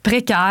 Je suis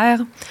précaire.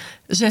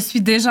 Je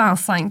suis déjà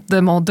enceinte de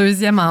mon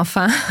deuxième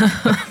enfant.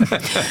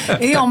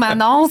 Et on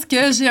m'annonce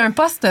que j'ai un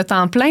poste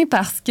temps plein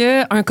parce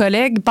qu'un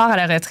collègue part à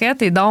la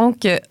retraite et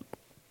donc,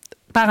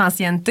 par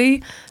ancienneté,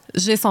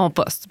 j'ai son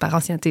poste. Par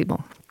ancienneté, bon.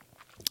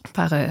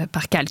 Par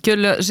calcul,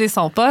 là, j'ai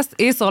son poste.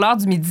 Et sur l'heure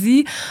du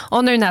midi,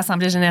 on a une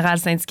assemblée générale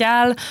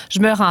syndicale. Je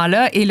me rends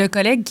là. Et le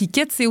collègue qui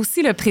quitte, c'est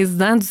aussi le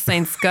président du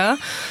syndicat.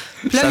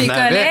 Puis là, mes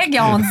collègues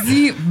ont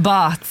dit,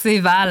 bah, tu sais,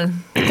 Val,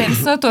 t'aimes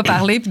ça, toi,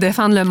 parler puis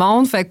défendre le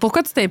monde. Fait que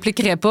pourquoi tu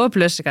t'impliquerais pas? Puis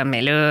là, je suis comme,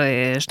 mais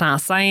là, je suis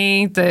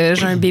enceinte,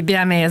 j'ai un bébé à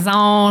la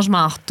maison, je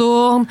m'en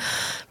retourne.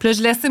 Puis là,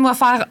 je laissais moi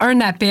faire un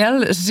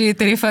appel. J'ai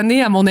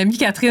téléphoné à mon amie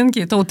Catherine qui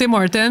est au Tim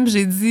Hortons.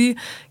 J'ai dit,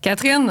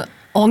 Catherine,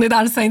 on est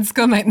dans le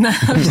syndicat maintenant.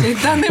 J'ai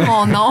donné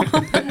mon nom.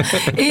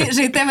 Et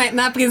j'étais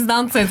maintenant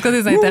présidente du syndicat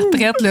des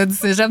interprètes là, du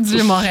Cégep du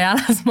Vieux-Montréal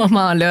à ce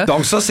moment-là.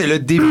 Donc ça, c'est le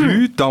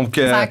début. Donc,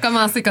 ça a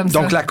commencé comme ça.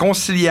 Donc la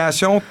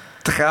conciliation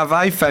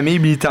travail, famille,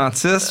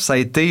 militantisme, ça a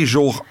été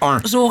jour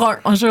 1. Jour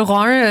 1.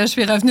 Je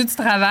suis revenue du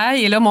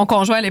travail et là, mon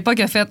conjoint à l'époque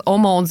a fait « Oh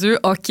mon Dieu,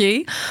 OK,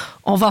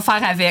 on va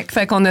faire avec ».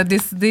 Fait qu'on a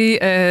décidé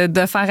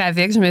de faire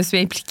avec. Je me suis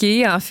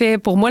impliquée. En fait,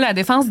 pour moi, la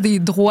défense des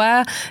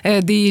droits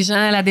des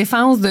gens, la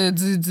défense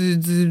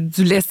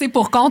du laisser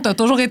pour compte a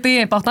toujours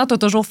été importante, a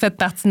toujours fait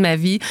partie de ma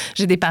vie.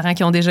 J'ai des parents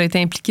qui ont déjà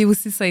été impliqués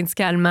aussi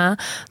syndicalement.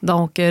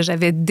 Donc,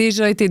 j'avais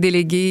déjà été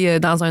déléguée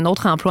dans un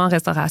autre emploi en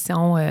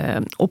restauration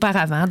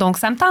auparavant. Donc,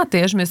 ça me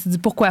tentait. Je me suis dit,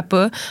 pourquoi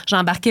pas? J'ai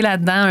embarqué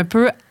là-dedans un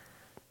peu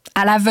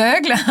à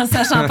l'aveugle, en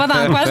sachant pas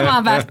dans quoi je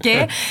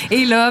m'embarquais.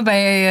 Et là,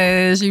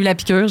 j'ai eu la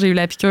piqûre. J'ai eu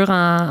la piqûre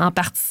en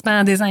participant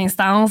à des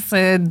instances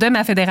de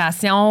ma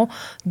fédération,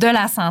 de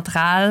la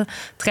centrale.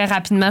 Très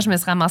rapidement, je me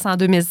suis ramassée en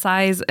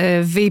 2016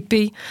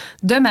 VP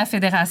de ma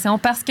fédération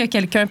parce que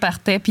quelqu'un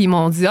partait puis ils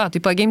m'ont dit « Ah,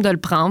 t'es pas game de le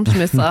prendre. » Puis je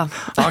me suis dit « Ah,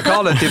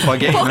 encore le t'es pas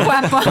game.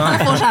 Pourquoi pas?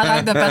 Faut que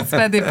j'arrête de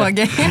participer à des pas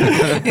games. »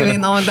 Mais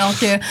non,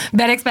 donc,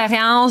 belle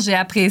expérience. J'ai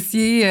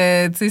apprécié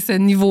ce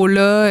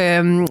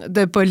niveau-là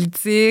de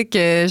politique.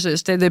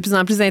 J'étais de plus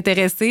en plus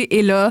intéressée.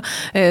 Et là,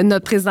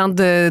 notre présidente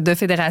de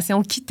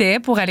fédération quittait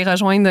pour aller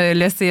rejoindre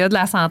le CA de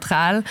la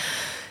centrale.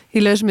 Et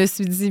là, je me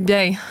suis dit,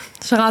 bien,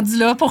 je suis rendue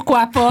là,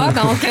 pourquoi pas?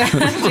 Donc,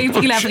 j'ai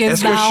pris la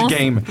présidence.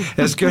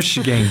 Est-ce que je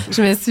suis game?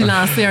 Je me suis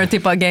lancé un « t'es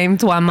pas game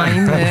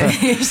toi-même »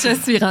 et je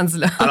suis rendue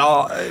là.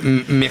 Alors,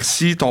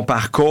 merci ton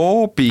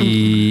parcours.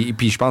 Puis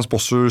je pense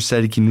pour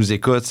celles qui nous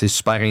écoutent, c'est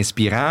super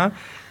inspirant.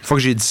 Une fois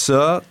que j'ai dit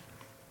ça,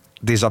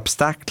 des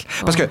obstacles.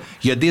 Parce qu'il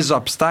y a des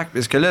obstacles.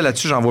 Parce que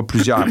là-dessus, j'en vois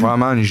plusieurs.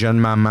 Vraiment, une jeune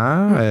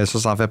maman,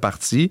 ça en fait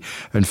partie.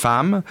 Une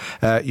femme.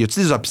 Y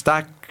a-t-il des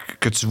obstacles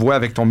que tu vois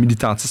avec ton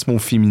militantisme au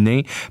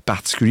féminin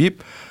particulier?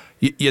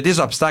 Il y a des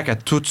obstacles à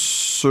toutes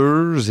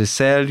ceux et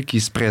celles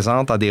qui se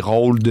présentent à des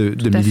rôles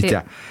de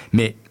militants.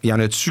 Mais y en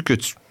a-tu que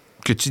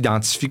tu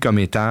identifies comme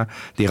étant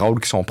des rôles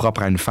qui sont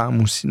propres à une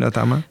femme aussi,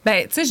 notamment?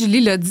 Bien, tu sais,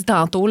 Julie l'a dit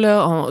tantôt,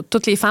 là,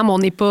 toutes les femmes, on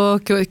n'est pas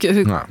que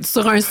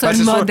sur un seul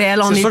modèle.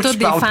 On est toutes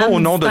des femmes. Je parle pas au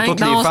nom de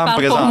toutes les femmes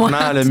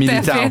présentement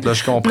militantes, là,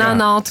 je comprends.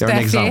 Non, tout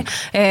à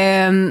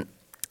fait.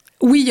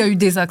 Oui, il y a eu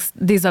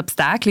des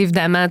obstacles,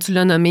 évidemment, tu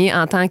l'as nommé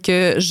en tant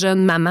que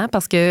jeune maman,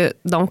 parce que,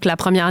 donc, la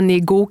première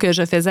négo que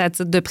je faisais à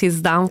titre de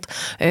présidente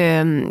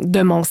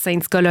de mon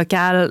syndicat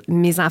local,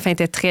 mes enfants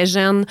étaient très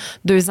jeunes,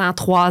 2 ans,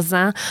 3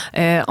 ans.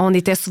 On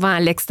était souvent à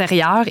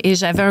l'extérieur et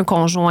j'avais un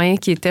conjoint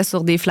qui était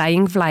sur des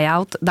fly-in,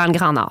 fly-out dans le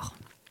Grand Nord.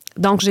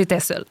 Donc, j'étais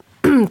seule.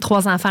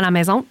 3 enfants à la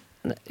maison,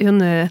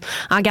 une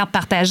en garde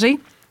partagée.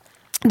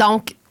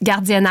 Donc,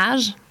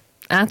 gardiennage.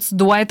 Hein, tu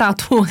dois être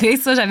entouré.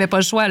 Ça, j'avais pas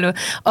le choix. Là.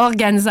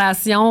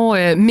 Organisation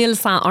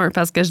 1101,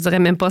 parce que je dirais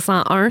même pas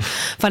 101.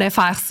 Fallait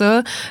faire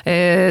ça.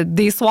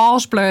 Des soirs,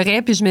 je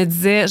pleurais, puis je me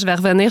disais, je vais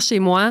revenir chez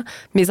moi.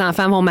 Mes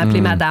enfants vont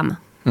m'appeler madame.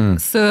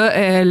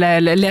 Ça,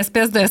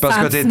 l'espèce de parce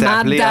sentiment que t'es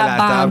appelé à la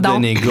table de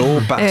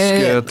négo parce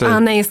que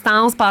en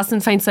instance, passer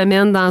une fin de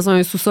semaine dans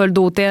un sous-sol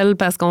d'hôtel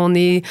parce qu'on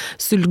est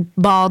sur le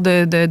bord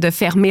de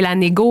fermer la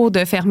négo,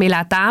 de fermer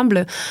la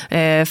table.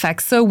 Fait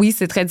que ça, oui,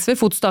 c'est très difficile.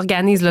 Faut que tu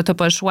t'organises. Là, t'as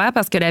pas le choix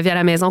parce que la vie à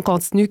la maison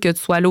continue, que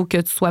tu sois là ou que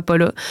tu sois pas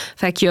là.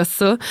 Fait qu'il y a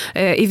ça.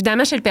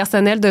 Évidemment, chez le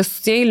personnel de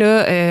soutien,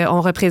 là,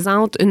 on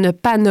représente une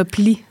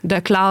panoplie de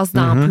classes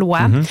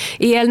d'emploi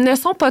et elles ne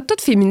sont pas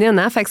toutes féminines.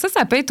 Hein? Fait que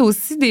ça peut être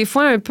aussi des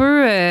fois un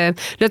peu...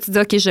 là, tu dis,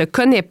 OK, je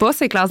connais pas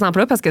ces classes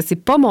d'emploi parce que c'est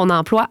pas mon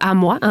emploi à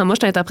moi. Hein? Moi,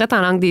 je suis interprète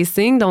en langue des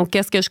signes. Donc,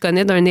 qu'est-ce que je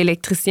connais d'un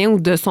électricien ou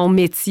de son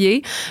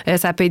métier?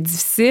 Ça peut être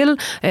difficile.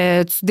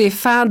 Tu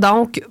défends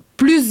donc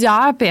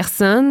plusieurs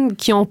personnes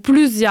qui ont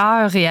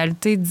plusieurs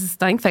réalités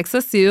distinctes. Fait que ça,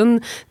 c'est une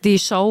des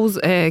choses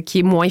qui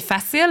est moins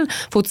facile.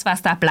 Faut que tu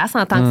fasses ta place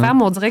en tant que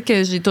femme. On dirait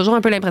que j'ai toujours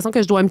un peu l'impression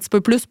que je dois un petit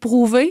peu plus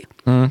prouver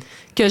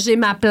que j'ai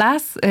ma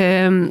place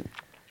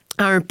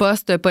à un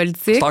poste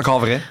politique. C'est encore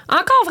vrai?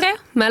 Encore vrai.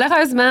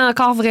 Malheureusement,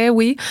 encore vrai,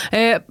 oui.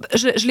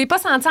 Je ne l'ai pas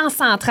senti en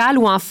centrale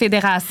ou en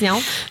fédération.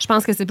 Je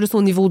pense que c'est plus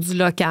au niveau du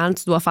local.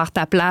 Tu dois faire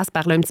ta place,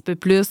 parler un petit peu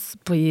plus,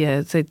 puis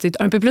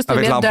un peu plus te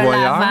avec mettre de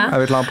l'avant.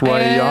 Avec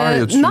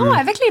l'employeur? Non,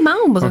 avec les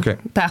membres. Okay.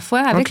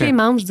 Parfois, avec les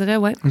membres, je dirais,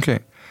 oui. OK.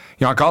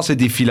 Il y a encore ces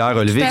défis-là à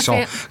relever qui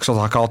sont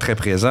encore très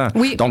présents.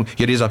 Oui. Donc,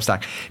 il y a des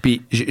obstacles.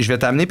 Puis, je vais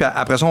t'amener, puis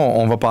après ça,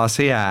 on va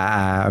passer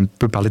à un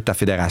peu parler de ta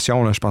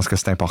fédération. Là. Je pense que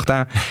c'est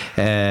important.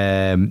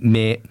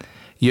 Mais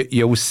il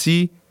y a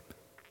aussi,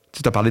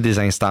 tu as parlé des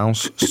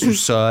instances,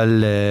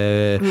 sous-sol,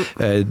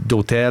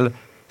 d'hôtel.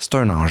 C'est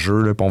un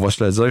enjeu, là, puis on va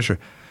se le dire.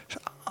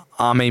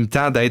 En même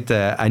temps d'être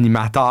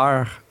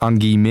animateur, entre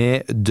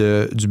guillemets,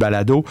 du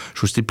balado, je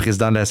suis aussi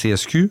président de la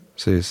CSQ.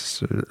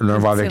 L'un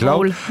va avec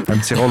l'autre. Un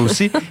petit rôle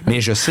aussi. Mais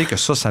je sais que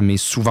ça m'est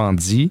souvent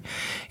dit.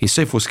 Et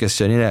ça, il faut se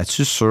questionner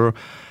là-dessus sur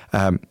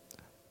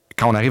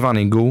quand on arrive en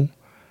négo,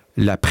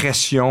 la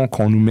pression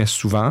qu'on nous met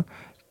souvent,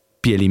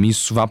 puis elle est mise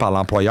souvent par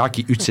l'employeur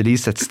qui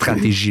utilise cette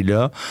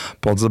stratégie-là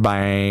pour dire,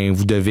 ben,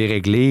 vous devez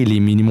régler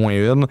les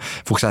mini-1. Il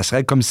faut que ça se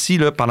règle comme si,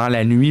 là, pendant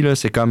la nuit, là,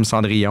 c'est comme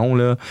Cendrillon,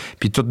 là,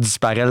 puis tout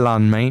disparaît le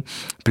lendemain.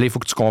 Puis là, il faut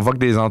que tu convoques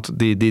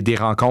des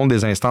rencontres,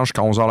 des instances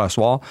jusqu'à 11h le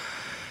soir.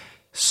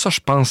 Ça, je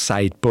pense que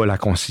ça aide pas la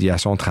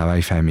conciliation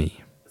travail-famille.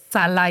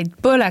 Ça l'aide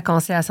pas, la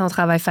conciliation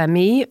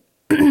travail-famille.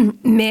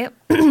 Mais,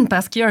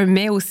 parce qu'il y a un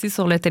mais aussi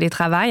sur le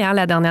télétravail, hein,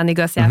 la dernière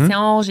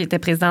négociation, j'étais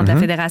présidente de la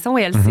Fédération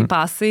et elle s'est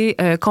passée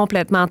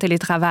complètement en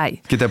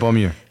télétravail. Qui était pas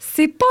mieux.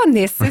 C'est pas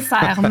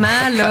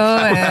nécessairement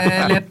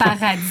là, le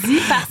paradis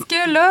parce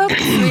que là,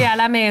 tu es à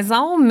la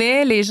maison,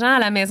 mais les gens à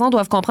la maison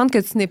doivent comprendre que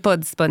tu n'es pas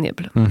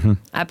disponible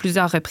à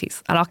plusieurs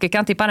reprises. Alors que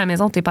quand tu n'es pas à la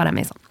maison, tu n'es pas à la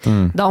maison.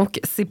 Donc,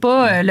 c'est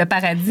pas le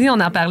paradis. On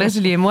en parlait,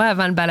 Julie et moi,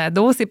 avant le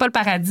balado. C'est pas le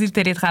paradis, le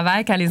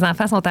télétravail, quand les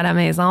enfants sont à la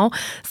maison.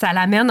 Ça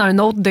l'amène à un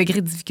autre degré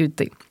de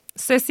difficulté.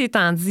 Ceci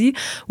étant dit,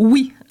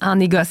 oui, en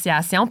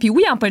négociation, puis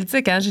oui, en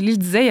politique, hein, Julie le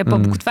disait, il n'y a pas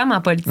beaucoup de femmes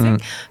en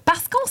politique,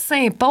 parce qu'on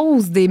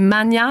s'impose des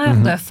manières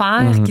de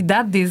faire qui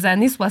datent des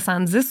années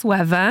 70 ou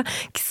avant,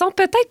 qui sont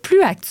peut-être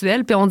plus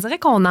actuelles, puis on dirait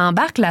qu'on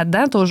embarque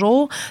là-dedans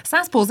toujours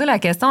sans se poser la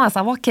question à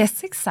savoir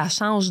qu'est-ce que ça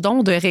change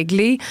donc de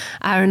régler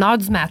à 1h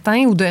du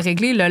matin ou de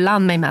régler le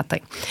lendemain matin.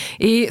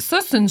 Et ça,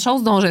 c'est une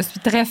chose dont je suis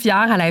très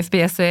fière à la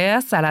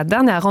FPSES, à la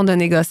dernière ronde de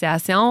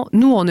négociation.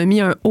 Nous, on a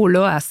mis un haut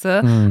là à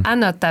ça, à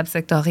notre table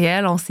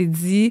sectorielle. On s'est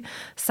dit,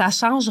 ça ne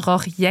changera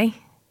rien.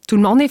 Tout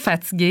le monde est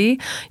fatigué.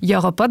 Il n'y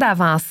aura pas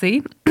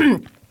d'avancée.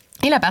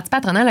 Et la partie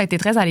patronale a été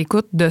très à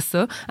l'écoute de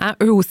ça. Hein.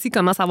 Eux aussi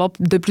commencent à avoir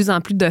de plus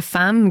en plus de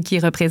femmes qui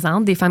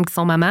représentent, des femmes qui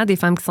sont mamans, des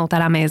femmes qui sont à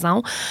la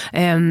maison.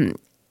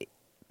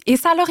 Et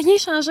ça n'a rien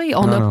changé.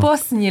 On n'a pas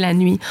signé la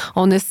nuit.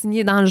 On a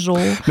signé dans le jour.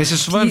 Mais c'est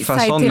souvent une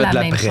façon de mettre de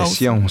la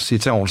pression aussi.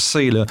 On le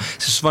sait, là.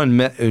 C'est souvent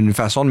une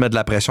façon de mettre de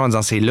la pression en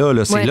disant c'est là,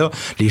 c'est là.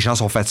 Les gens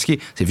sont fatigués.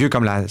 C'est vieux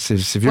comme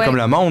comme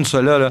le monde,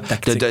 ça, là.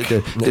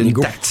 Une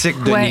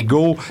tactique de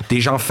négo, des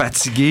gens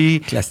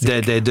fatigués,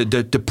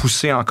 de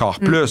pousser encore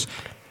plus.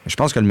 Je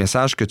pense que le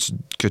message que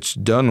tu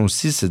donnes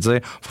aussi, c'est de dire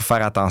faut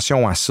faire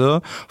attention à ça.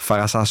 Faut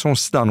faire attention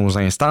aussi dans nos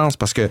instances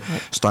parce que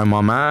c'est un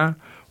moment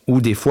où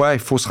des fois, il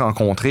faut se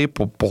rencontrer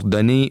pour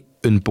donner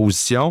une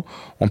position.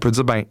 On peut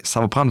dire, ben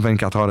ça va prendre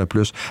 24 heures de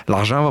plus.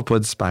 L'argent va pas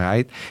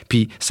disparaître,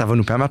 puis ça va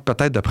nous permettre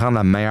peut-être de prendre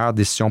la meilleure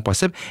décision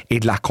possible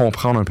et de la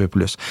comprendre un peu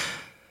plus.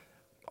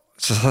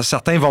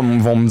 Certains vont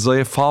me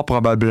dire fort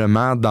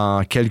probablement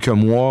dans quelques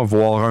mois,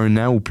 voire 1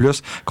 an ou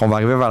plus, qu'on va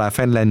arriver vers la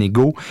fin de la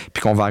négo,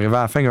 puis qu'on va arriver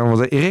à la fin et qu'on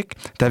va dire Éric,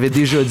 t'avais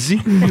déjà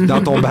dit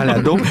dans ton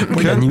balado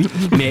que la nuit,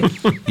 mais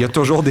il y a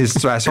toujours des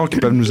situations qui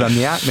peuvent nous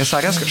amener à. Mais ça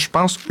reste que je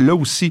pense là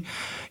aussi,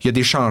 il y a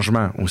des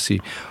changements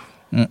aussi.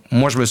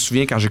 Moi, je me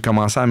souviens quand j'ai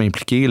commencé à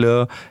m'impliquer,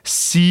 là,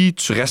 si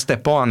tu restais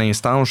pas en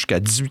instance jusqu'à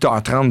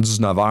 18h30,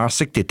 19h,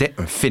 c'est que tu étais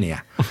un fainéant.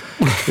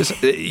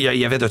 Il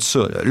y avait de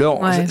ça. Là,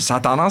 ça a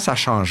tendance à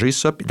changer,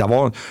 ça, puis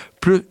d'avoir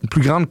une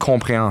plus grande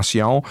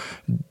compréhension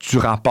du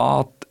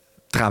rapport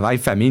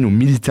travail-famille. Nos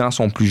militants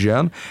sont plus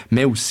jeunes,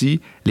 mais aussi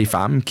les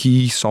femmes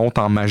qui sont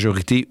en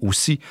majorité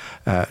aussi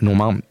nos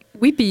membres.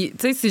 Oui, puis,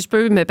 tu sais, si je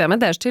peux me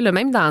permettre d'ajouter, là,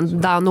 même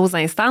dans nos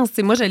instances, tu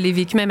sais, moi, je l'ai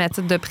vécu même à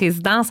titre de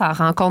présidence, en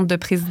rencontre de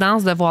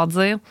présidence, devoir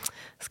dire,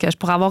 est-ce que je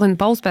pourrais avoir une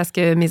pause parce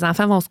que mes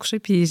enfants vont se coucher,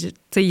 puis, tu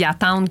sais, ils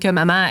attendent que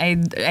maman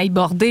aille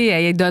border,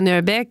 aille donner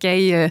un bec,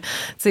 aille, tu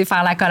sais,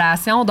 faire la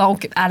collation.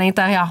 Donc, à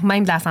l'intérieur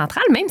même de la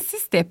centrale, même si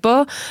c'était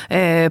pas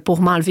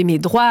pour m'enlever mes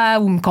droits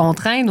ou me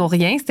contraindre ou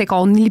rien, c'était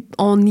qu'on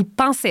n'y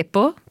pensait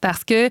pas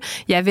parce que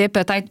il y avait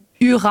peut-être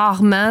eu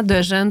rarement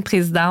de jeunes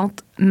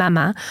présidentes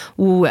maman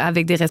ou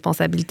avec des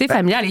responsabilités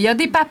familiales. Il y a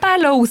des papas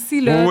là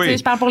aussi. Là, oui.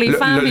 Je parle pour les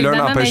femmes,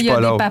 évidemment, mais il y a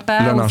des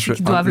papas aussi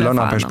qui doivent le faire.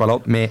 L'un n'empêche pas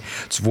l'autre. Mais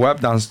tu vois,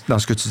 dans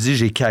ce que tu dis,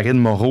 j'ai Karine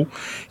Moreau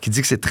qui dit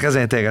que c'est très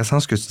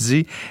intéressant ce que tu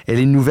dis. Elle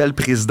est nouvelle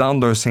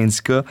présidente d'un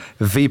syndicat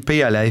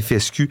VP à la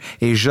FSQ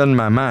et jeune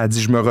maman. Elle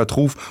dit, je me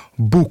retrouve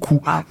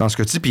beaucoup dans ce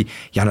que tu dis. Puis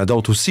il y en a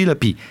d'autres aussi. Là.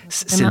 Puis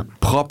c'est le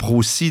propre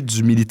aussi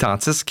du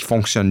militantisme qui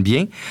fonctionne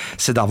bien.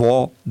 C'est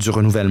d'avoir du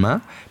renouvellement.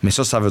 Mais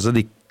ça veut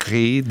dire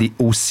créer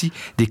aussi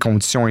des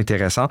conditions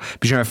intéressantes.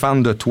 Puis j'ai un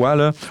fan de toi,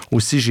 là.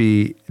 Aussi,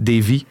 j'ai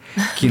Davy,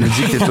 qui nous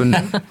dit que tu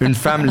es une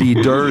femme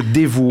leader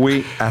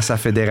dévouée à sa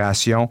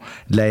fédération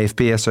de la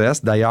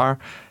FPSES. D'ailleurs,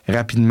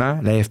 rapidement,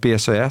 la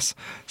FPSES,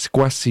 c'est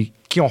quoi? C'est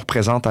qui on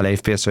représente à la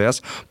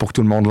FPSES pour que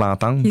tout le monde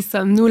l'entende? Qui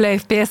sommes-nous, la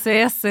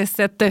FPSES,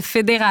 cette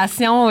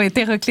fédération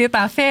hétéroclite?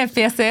 En fait,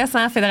 FPSES,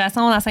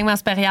 Fédération d'enseignement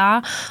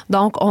supérieur.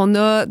 Donc, on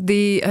a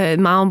des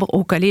membres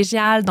au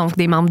collégial, donc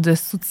des membres de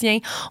soutien.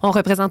 On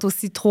représente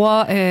aussi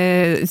 3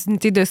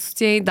 unités de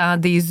soutien dans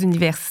des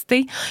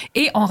universités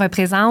et on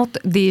représente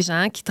des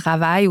gens qui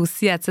travaillent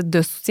aussi à titre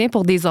de soutien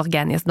pour des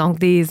organismes, donc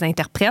des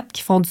interprètes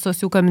qui font du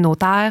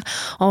socio-communautaire.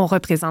 On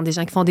représente des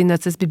gens qui font des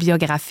notices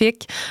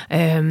bibliographiques.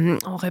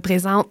 On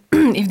représente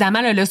évidemment,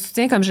 le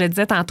soutien, comme je le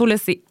disais tantôt, là,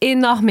 c'est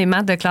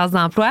énormément de classes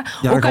d'emploi.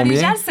 Au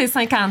collégial, c'est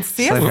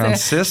 56.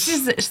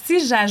 56.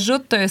 Si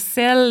j'ajoute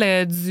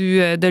celle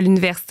de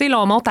l'université,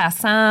 là, on monte à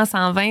 100,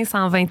 120,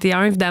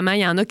 121. Évidemment, il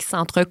y en a qui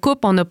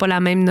s'entrecoupent. On n'a pas la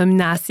même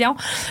nomination.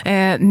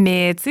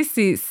 Mais, tu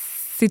sais,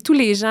 c'est tous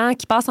les gens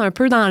qui passent un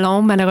peu dans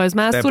l'ombre,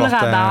 malheureusement, sous le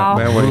radar.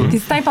 Ben oui. Puis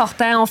c'est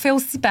important. On fait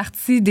aussi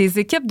partie des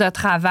équipes de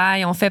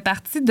travail. On fait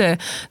partie de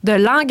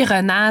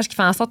l'engrenage qui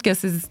fait en sorte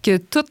que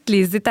tous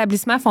les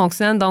établissements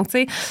fonctionnent. Donc,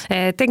 tu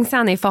sais,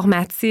 technicien en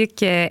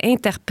informatique,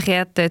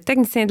 interprète,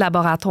 technicien de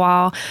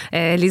laboratoire,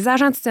 les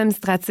agents de soutien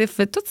administratif,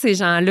 tous ces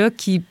gens-là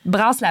qui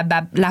brassent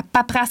la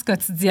paperasse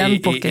quotidienne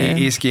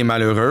et ce qui est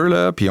malheureux,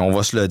 là, puis on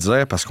va se le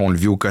dire parce qu'on le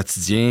vit au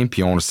quotidien,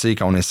 puis on le sait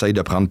quand on essaye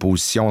de prendre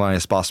position dans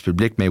l'espace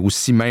public, mais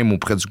aussi même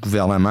auprès du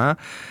gouvernement,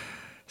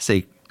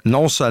 c'est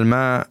non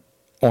seulement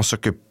on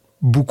s'occupe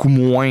beaucoup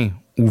moins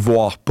ou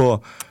voire pas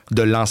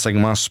de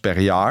l'enseignement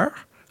supérieur,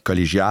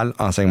 collégial,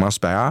 enseignement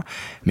supérieur,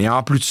 mais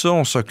en plus de ça,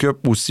 on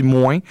s'occupe aussi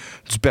moins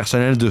du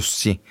personnel de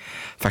soutien.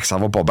 Fait que ça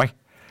va pas bien.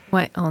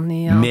 Oui, on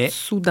est en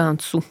dessous d'en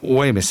dessous.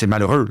 Oui, mais c'est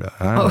malheureux. Là,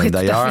 hein? Oh, oui,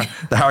 d'ailleurs,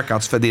 quand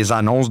tu fais des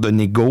annonces de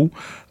Négo,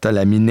 tu as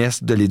le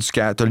ministre de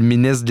l'Éducation, tu as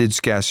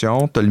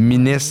le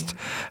ministre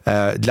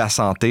de la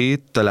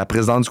Santé, tu as la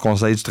présidente du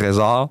Conseil du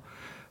Trésor,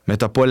 mais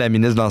tu n'as pas la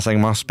ministre de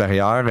l'Enseignement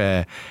supérieur.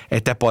 Elle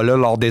n'était pas là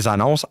lors des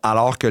annonces,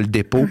 alors que le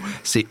dépôt,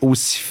 c'est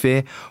aussi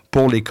fait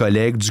pour les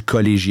collègues du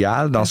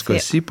collégial, dans ce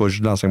cas-ci, pas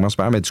juste de l'enseignement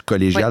supérieur, mais du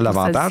collégial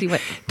davantage.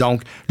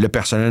 Donc, le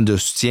personnel de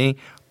soutien,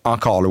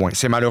 encore loin.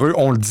 C'est malheureux,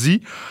 on le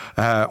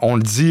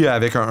dit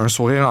avec un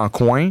sourire en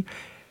coin,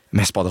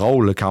 mais c'est pas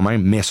drôle là, quand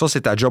même. Mais ça,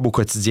 c'est ta job au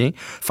quotidien.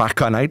 Faire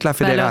connaître la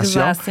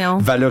fédération,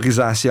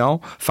 valorisation,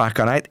 faire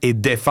connaître et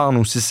défendre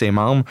aussi ses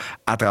membres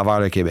à travers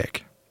le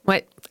Québec. Oui,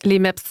 les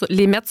mettre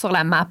sur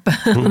la map.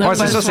 Ouais,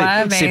 c'est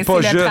ça, c'est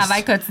pas juste. Le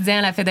travail quotidien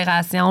à la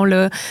Fédération,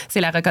 là, c'est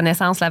la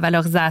reconnaissance, la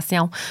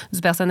valorisation du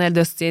personnel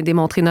de soutien,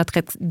 démontrer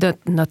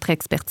notre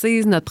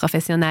expertise, notre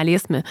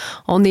professionnalisme.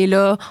 On est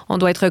là, on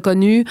doit être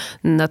reconnu.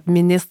 Notre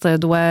ministre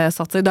doit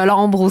sortir de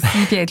l'ombre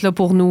aussi puis être là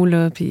pour nous,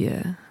 là, puis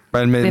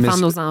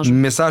défendre nos enjeux. Le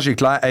message est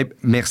clair. Hey,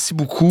 merci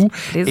beaucoup.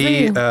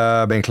 Plaisir.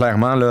 Et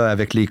clairement, là,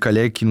 avec les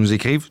collègues qui nous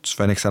écrivent, tu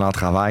fais un excellent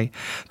travail.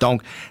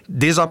 Donc,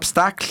 des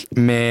obstacles,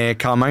 mais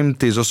quand même,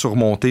 tu les as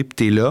surmontés puis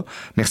tu es là.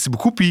 Merci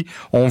beaucoup. Puis,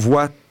 on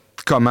voit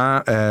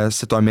comment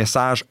c'est un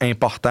message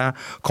important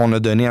qu'on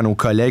a donné à nos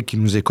collègues qui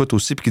nous écoutent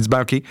aussi puis qui disent,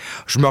 OK,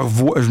 je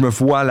me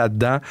vois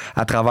là-dedans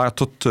à travers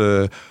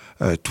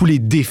tous les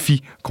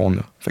défis qu'on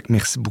a. Fait que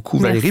merci beaucoup,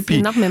 Valérie. Merci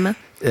énormément.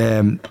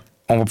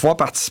 On va pouvoir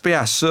participer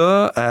à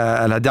ça,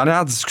 à la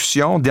dernière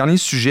discussion, dernier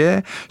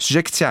sujet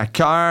qui tient à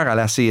cœur à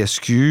la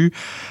CSQ,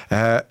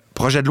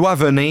 projet de loi à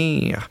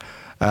venir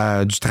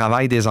du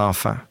travail des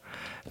enfants.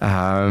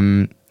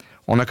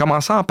 On a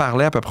commencé à en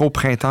parler à peu près au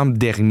printemps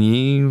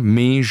dernier,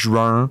 mai,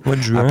 juin,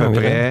 à peu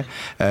près.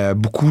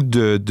 Beaucoup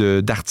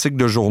d'articles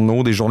de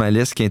journaux, des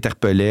journalistes qui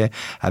interpellaient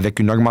avec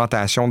une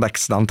augmentation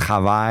d'accidents de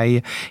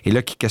travail. Et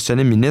là, qui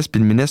questionnaient le ministre. Puis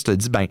le ministre a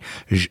dit,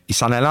 il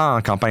s'en allait en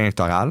campagne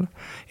électorale.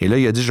 Et là,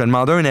 il a dit, je vais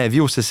demander un avis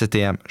au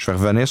CCTM. Je vais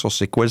revenir sur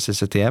c'est quoi le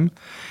CCTM. Le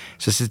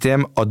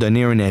CCTM a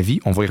donné un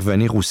avis. On va y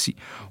revenir aussi.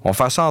 On va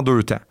faire ça en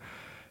 2 temps.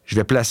 Je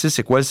vais placer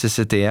c'est quoi le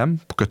CCTM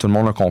pour que tout le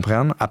monde le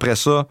comprenne. Après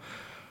ça,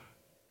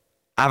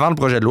 avant le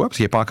projet de loi, parce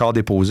qu'il n'est pas encore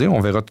déposé, on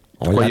verra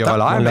quoi il y aura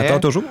l'air. On l'attend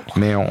toujours.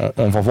 Mais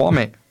on va voir.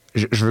 Mais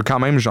je veux quand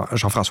même,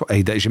 Jean-François,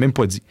 j'ai même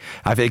pas dit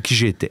avec qui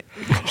j'étais.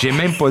 J'ai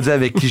même pas dit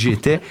avec qui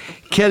j'étais.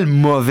 Quel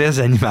mauvais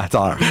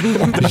animateur.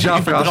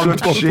 Jean-François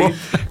Piché,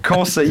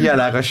 conseiller à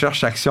la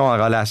recherche-action en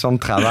relation de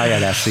travail à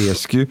la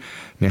CSQ.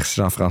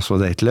 Merci Jean-François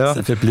d'être là.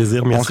 Ça fait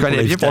plaisir. Merci. On se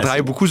connaît bien, on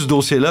travaille beaucoup sur ce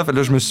dossier-là. Fait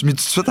là, je me suis mis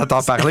tout de suite à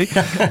t'en parler.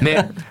 Mais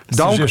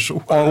donc,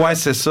 ouais,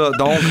 c'est ça.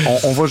 Donc,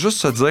 on va juste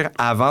se dire,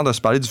 avant de se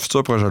parler du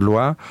futur projet de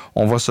loi,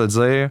 on va se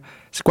dire,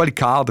 c'est quoi le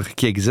cadre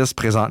qui existe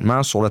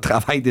présentement sur le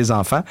travail des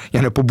enfants? Il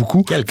n'y en a pas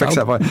beaucoup. Fait que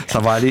ça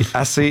va aller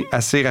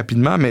assez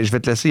rapidement, mais je vais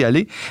te laisser y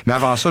aller. Mais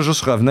avant ça,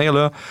 juste revenir,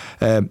 là,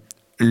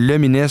 le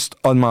ministre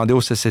a demandé au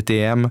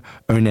CCTM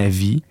un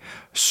avis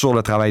sur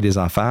le travail des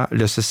enfants.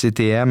 Le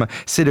CCTM,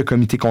 c'est le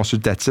comité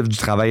consultatif du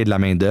travail et de la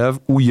main-d'œuvre,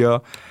 où il y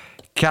a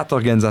 4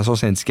 organisations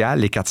syndicales,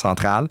 les 4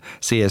 centrales,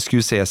 CSQ,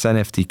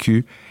 CSN,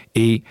 FTQ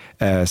et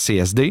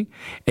CSD.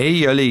 Et il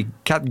y a les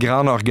 4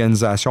 grandes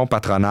organisations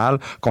patronales,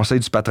 Conseil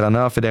du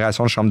patronat,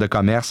 Fédération de chambres de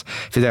commerce,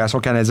 Fédération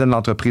canadienne de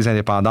l'entreprise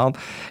indépendante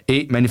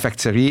et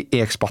manufacturiers et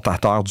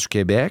exportateurs du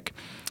Québec.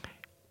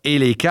 Et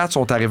les 4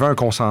 sont arrivés à un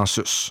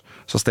consensus.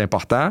 Ça, c'est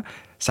important.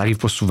 Ça n'arrive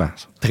pas souvent.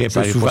 Ça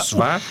arrive pas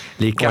souvent.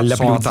 Les 4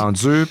 sont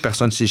entendus,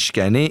 personne ne s'est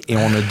chicané et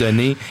on a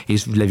donné, et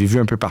vous l'avez vu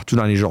un peu partout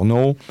dans les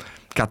journaux,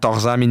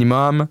 14 ans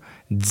minimum,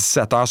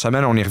 17 heures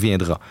semaine, on y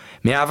reviendra.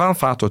 Mais avant de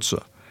faire tout ça,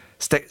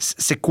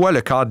 c'est quoi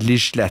le cadre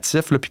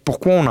législatif, là, puis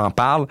pourquoi on en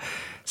parle?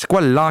 C'est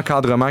quoi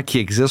l'encadrement qui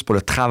existe pour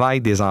le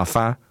travail des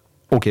enfants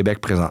au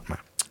Québec présentement?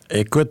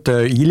 Écoute,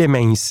 il est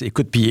mince.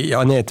 Écoute, puis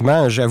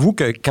honnêtement, j'avoue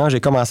que quand j'ai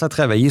commencé à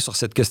travailler sur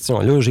cette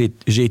question-là,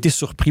 j'ai été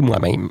surpris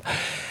moi-même.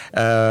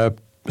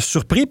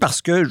 Surpris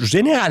parce que,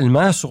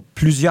 généralement, sur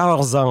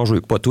plusieurs enjeux,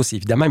 pas tous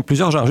évidemment, mais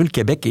plusieurs enjeux, le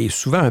Québec est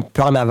souvent un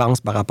peu en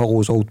avance par rapport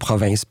aux autres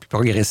provinces, plus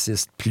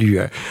progressistes, plus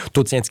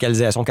taux de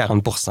syndicalisation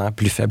 40%,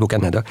 plus faible au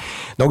Canada.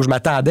 Donc, je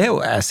m'attendais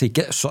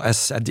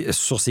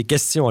sur ces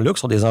questions-là, qui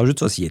sont des enjeux de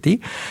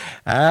société,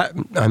 à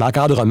un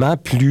encadrement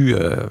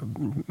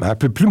un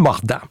peu plus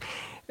mordant.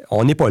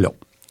 On n'est pas là.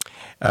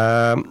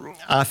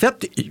 En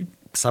fait,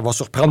 ça va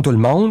surprendre tout le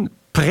monde.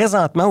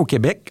 Présentement, au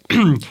Québec,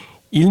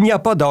 il n'y a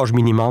pas d'âge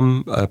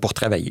minimum pour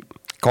travailler,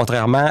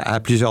 contrairement à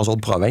plusieurs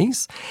autres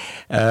provinces.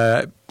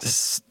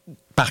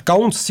 Par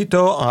contre, si tu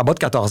as en bas de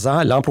 14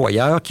 ans,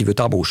 l'employeur qui veut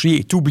t'embaucher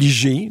est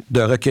obligé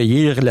de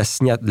recueillir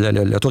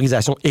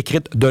l'autorisation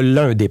écrite de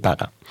l'un des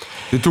parents.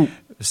 C'est tout.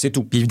 C'est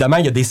tout. Puis évidemment,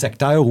 il y a des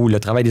secteurs où le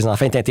travail des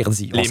enfants est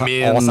interdit.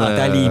 On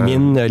s'entend les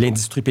mines,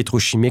 l'industrie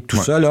pétrochimique, tout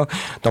ça. Là.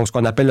 Donc, ce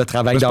qu'on appelle le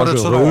travail dangereux. C'est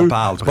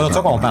pas de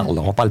ça qu'on parle.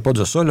 On ne parle pas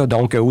de ça. Là.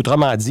 Donc,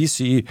 autrement dit,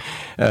 si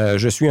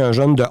je suis un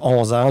jeune de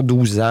 11 ans,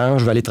 12 ans,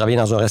 je vais aller travailler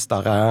dans un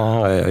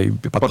restaurant,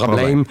 pas de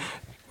problème.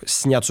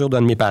 Signature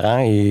d'un de mes parents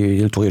et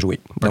le tour est joué.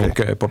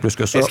 Donc, pas plus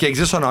que ça. Est-ce qu'il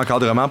existe un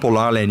encadrement pour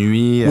l'heure, la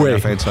nuit, la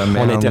fin de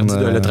semaine? On interdit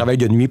le travail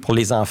de nuit pour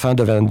les enfants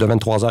de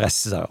 23h à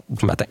 6h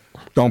du matin.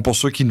 Donc, pour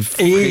ceux qui ne...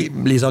 Et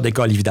les heures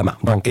d'école, évidemment.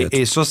 Donc,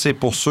 et ça, c'est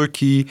pour ceux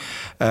qui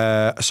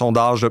sont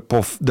d'âge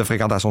de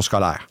fréquentation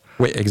scolaire.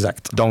 Oui,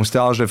 exact. Donc, si tu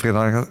es d'âge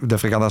de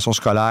fréquentation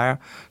scolaire,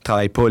 tu ne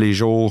travailles pas les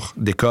jours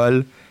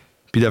d'école,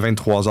 puis de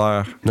 23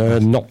 heures.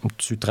 Non,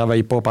 tu ne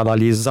travailles pas pendant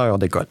les heures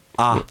d'école.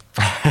 Ah!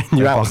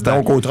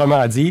 Donc,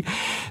 autrement dit,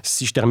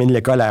 si je termine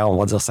l'école à, on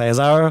va dire, 16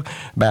 heures,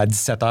 à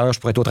 17 heures, je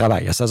pourrais être au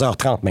travail, à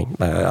 16h30 même.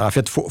 En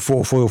fait,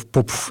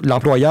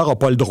 l'employeur n'a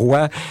pas le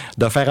droit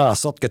de faire en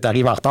sorte que tu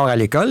arrives en retard à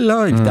l'école,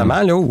 là,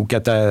 évidemment, là, ou que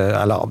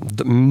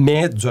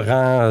mais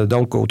durant,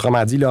 donc,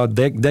 autrement dit, là,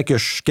 dès que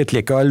je quitte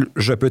l'école,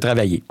 je peux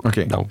travailler.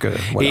 OK. Donc,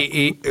 voilà.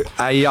 Et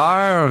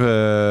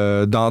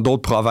ailleurs, dans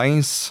d'autres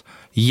provinces,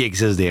 il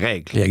existe des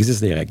règles. Il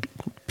existe des règles.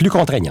 Plus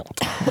contraignantes.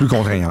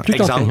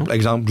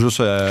 Exemple,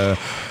 juste...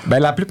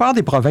 la plupart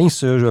des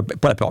provinces,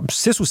 pas la plupart,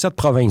 6 ou 7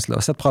 provinces, là,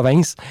 7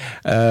 provinces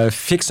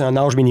fixent un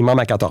âge minimum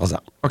à 14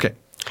 ans. OK.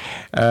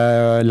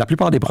 La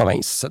plupart des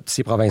provinces,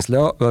 ces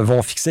provinces-là,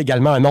 vont fixer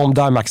également un nombre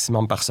d'heures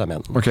maximum par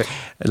semaine. OK.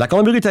 La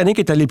Colombie-Britannique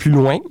est allée plus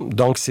loin,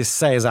 donc c'est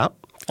 16 ans.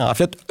 En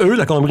fait, eux,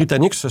 la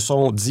Colombie-Britannique, se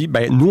sont dit,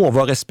 nous, on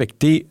va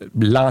respecter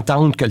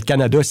l'entente que le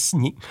Canada a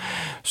signée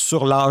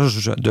sur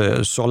l'âge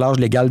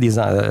légal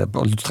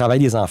du travail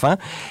des enfants.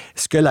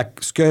 Ce que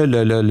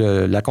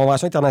la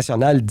Convention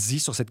internationale dit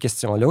sur cette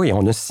question-là, et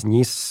on a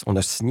signé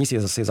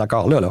ces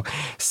accords-là,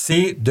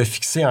 c'est de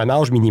fixer un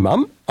âge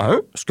minimum, 1,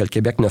 ce que le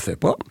Québec ne fait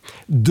pas,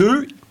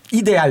 2,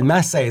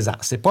 idéalement 16 ans.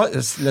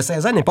 Le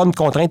 16 ans n'est pas une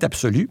contrainte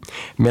absolue,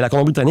 mais la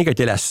Colombie-Britannique a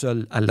été la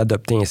seule à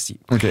l'adopter ainsi.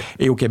 Okay.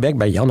 Et au Québec,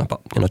 il n'y en a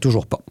pas. Il n'y en a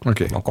toujours pas.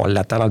 Okay. Donc, on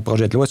l'attend dans le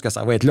projet de loi. Est-ce que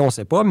ça va être là? On ne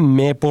sait pas.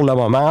 Mais pour le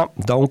moment,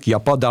 donc, il n'y a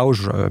pas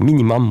d'âge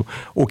minimum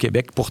au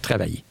Québec pour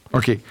travailler.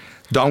 OK.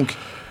 Donc,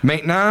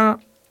 maintenant,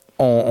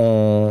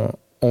 on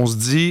se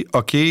dit,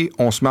 OK,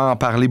 on se met à en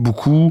parler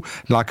beaucoup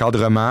de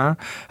l'encadrement.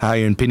 Il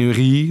y a une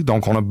pénurie,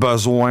 donc on a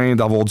besoin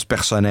d'avoir du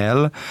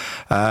personnel.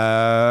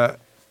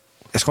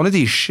 Est-ce qu'on a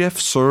des chiffres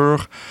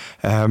sur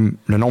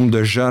le nombre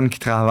de jeunes qui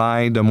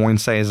travaillent de moins de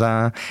 16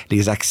 ans,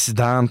 les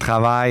accidents de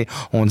travail?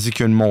 On dit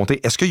qu'il y a une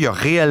montée. Est-ce qu'il y a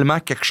réellement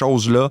quelque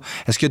chose là?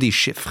 Est-ce qu'il y a des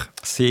chiffres?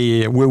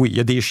 Oui, il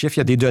y a des chiffres, il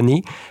y a des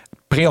données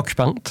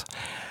préoccupantes.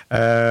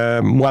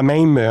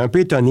 Moi-même, un peu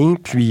étonné,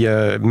 puis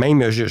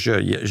même,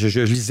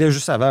 je lisais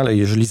juste avant, là,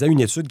 je lisais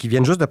une étude qui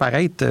vient juste de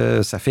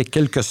paraître, ça fait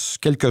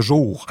quelques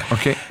jours,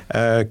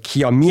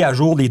 qui a mis à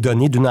jour les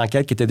données d'une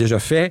enquête qui était déjà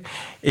faite,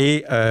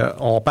 et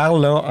on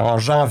parle là, en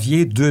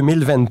janvier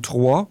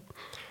 2023,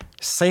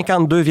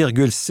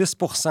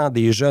 52,6%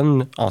 des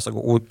jeunes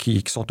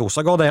qui sont au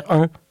secondaire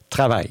 1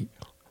 travaillent.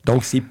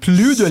 Donc, c'est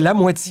plus de la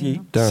moitié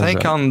d'un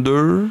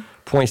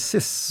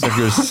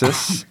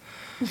 52,6%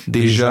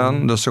 des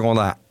jeunes de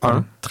secondaire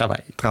 1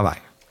 travaillent.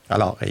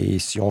 Alors, et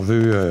si on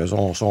veut,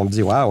 on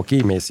dit, ouais, OK,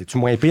 mais c'est-tu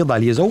moins pire dans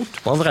les autres?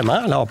 Pas vraiment.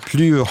 Alors,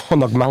 plus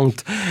on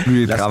augmente...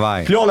 Plus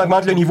on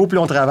augmente le niveau, plus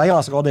on travaille.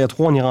 En secondaire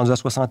 3, on est rendu à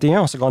 61.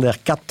 En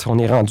secondaire 4, on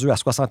est rendu à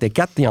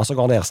 64. Et en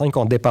secondaire 5,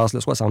 on dépasse le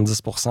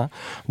 70%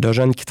 de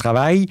jeunes qui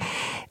travaillent.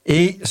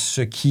 Et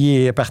ce qui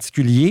est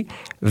particulier,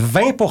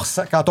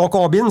 20%, quand on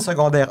combine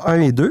secondaire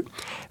 1 et 2,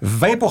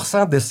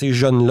 20% de ces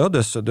jeunes-là,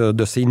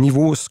 de ces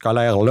niveaux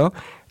scolaires-là,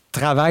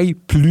 travaillent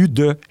plus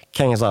de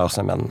 15 heures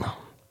semaine.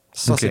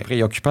 Ça, c'est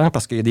préoccupant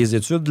parce qu'il y a des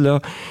études là,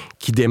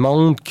 qui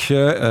démontrent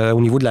qu'au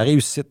niveau de la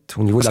réussite,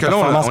 au niveau de la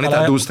performance on est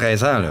à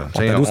 12-13 ans. Là.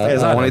 On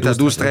est à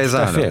 12-13 ans. Tout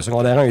à fait.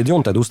 Secondaire 1 et 2,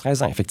 on est à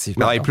 12-13 ans,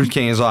 effectivement. Non, plus de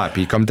 15 heures.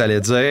 Puis comme tu allais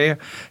dire,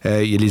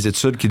 il y a des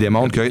études qui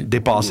démontrent que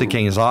dépasser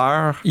 15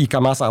 heures... Il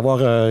commence à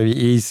avoir...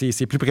 et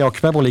c'est plus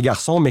préoccupant pour les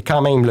garçons, mais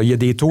quand même, là, il y a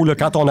des taux. Là,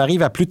 quand on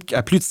arrive à plus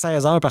de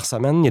 16 heures par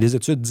semaine, il y a des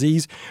études qui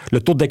disent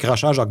le taux de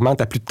décrochage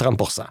augmente à plus de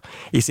 30%.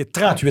 Et c'est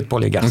 38 pour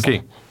les garçons.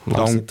 OK.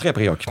 Donc, c'est très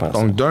préoccupant.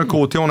 Donc, d'un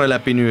côté, on a la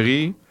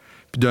pénurie,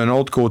 puis d'un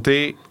autre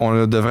côté,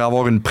 on devrait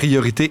avoir une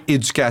priorité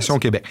éducation au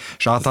Québec.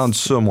 J'ai entendu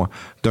ça, moi,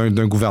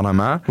 d'un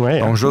gouvernement. Ouais,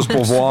 donc, juste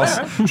pour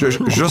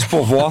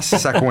voir si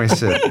ça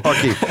coïncide.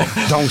 OK.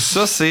 Donc,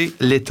 ça, c'est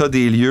l'état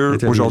des lieux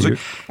aujourd'hui.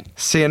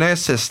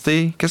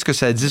 CNES-ST, qu'est-ce que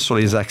ça dit sur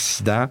les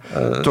accidents?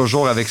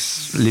 Toujours avec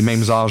les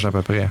mêmes âges à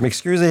peu près.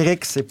 M'excuse,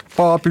 Éric, c'est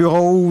pas plus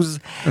rose.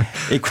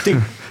 Écoutez...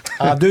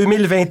 En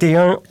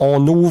 2021,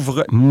 on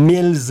ouvre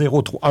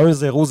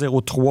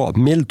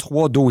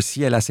 1003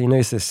 dossiers à la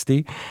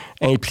CNES-ST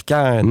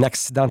impliquant un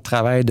accident de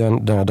travail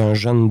d'un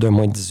jeune de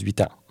moins de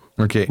 18 ans.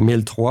 OK.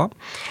 1003.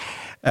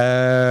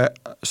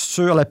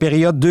 Sur la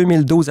période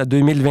 2012 à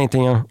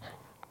 2021,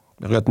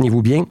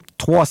 retenez-vous bien,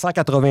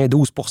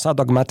 392%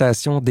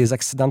 d'augmentation des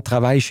accidents de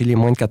travail chez les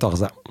moins de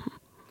 14 ans.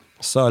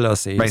 Ça, là,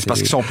 c'est parce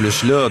qu'ils sont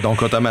plus là,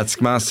 donc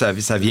automatiquement, ça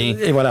vient...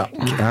 Et voilà.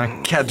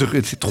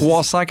 C'est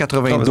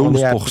 392%. On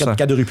est à près de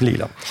quadruplé,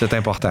 là. C'est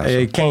important.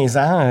 15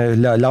 ans,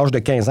 l'âge de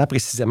 15 ans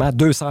précisément,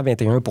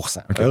 221%.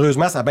 Okay.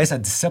 Heureusement, ça baisse à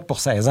 17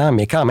 pour 16 ans,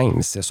 mais quand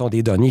même, ce sont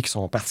des données qui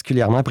sont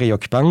particulièrement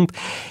préoccupantes.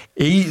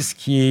 Et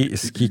qu'il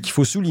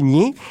faut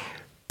souligner,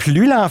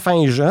 plus l'enfant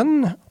est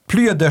jeune,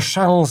 plus il y a de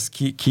chances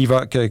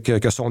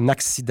que son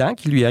accident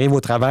qui lui arrive au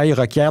travail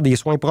requiert des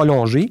soins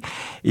prolongés.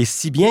 Et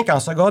si bien qu'en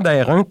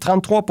secondaire 1,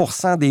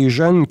 33% des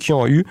jeunes qui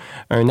ont eu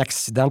un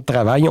accident de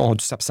travail ont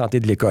dû s'absenter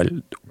de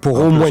l'école. Pour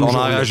au moins une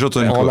journée.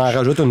 On en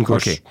rajoute une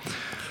couche.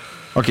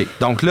 OK.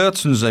 Donc là,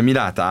 tu nous as mis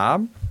la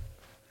table.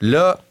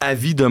 Là,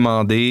 avis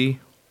demandé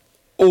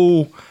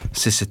au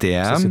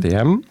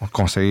CCTM.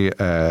 Conseil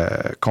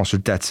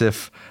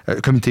consultatif,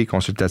 comité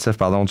consultatif,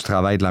 du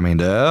travail et de la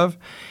main-d'œuvre.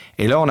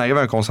 Et là, on arrive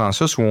à un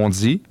consensus où on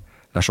dit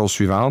la chose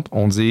suivante.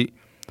 On dit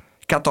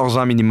 14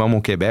 ans minimum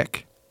au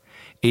Québec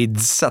et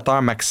 17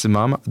 heures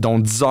maximum, dont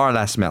 10 heures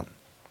la semaine.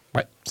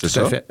 Oui, c'est ça.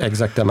 Tout à fait,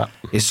 exactement.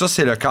 Et ça,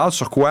 c'est le cadre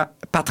sur quoi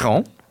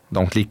patron,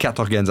 donc les 4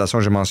 organisations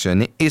que j'ai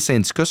mentionnées, et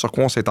syndicats, sur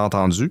quoi on s'est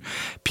entendu.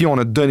 Puis on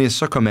a donné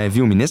ça comme avis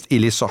au ministre. Et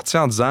il est sorti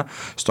en disant,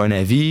 c'est un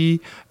avis,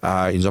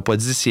 il nous a pas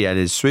dit s'il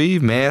allait le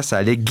suivre, mais ça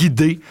allait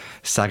guider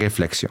sa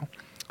réflexion.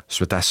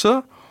 Suite à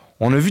ça,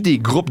 on a vu des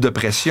groupes de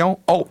pression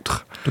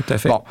autres. Tout à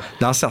fait. Bon,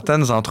 dans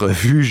certaines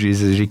entrevues,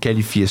 j'ai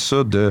qualifié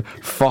ça de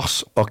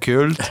force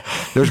occulte.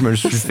 Là, je me le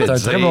suis fait dire.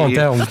 C'est un très bon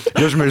terme.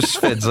 Là, je me le suis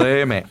fait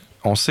dire, mais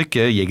on sait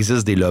qu'il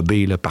existe des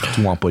lobbies là,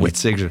 partout en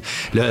politique. Oui.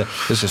 Là,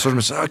 c'est ça, je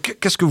me suis dit,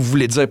 qu'est-ce que vous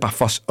voulez dire par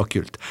force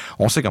occulte?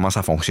 On sait comment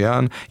ça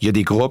fonctionne. Il y a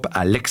des groupes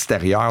à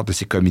l'extérieur de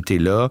ces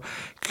comités-là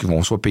qui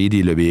vont soit payer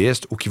des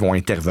lobbyistes ou qui vont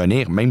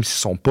intervenir, même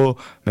s'ils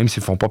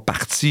ne font pas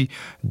partie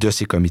de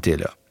ces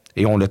comités-là.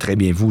 Et on l'a très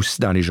bien vu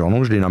aussi dans les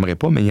journaux, je ne les nommerai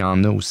pas, mais il y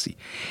en a aussi.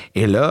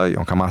 Et là, ils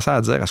ont commencé à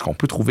dire, est-ce qu'on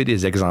peut trouver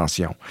des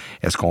exemptions?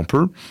 Est-ce qu'on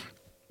peut...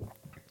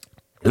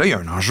 Là, il y a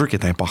un enjeu qui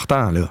est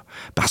important, là.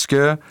 Parce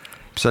que,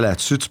 ça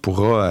là-dessus, tu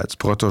pourras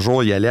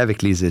toujours y aller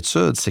avec les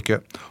études, c'est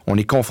qu'on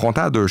est confronté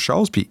à 2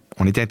 choses, puis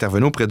on est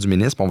intervenu auprès du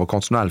ministre, puis on va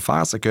continuer à le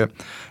faire, c'est que,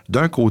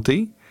 d'un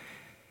côté,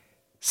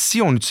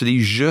 si on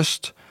utilise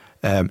juste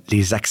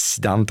les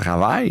accidents de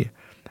travail,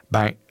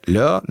 ben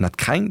là, notre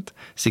crainte,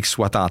 c'est qu'il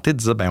soit tenté de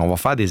dire, ben on va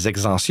faire des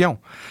exemptions.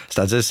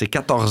 C'est-à-dire, c'est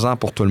 14 ans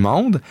pour tout le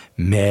monde,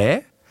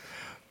 mais,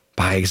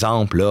 par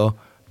exemple, là,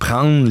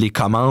 prendre les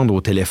commandes au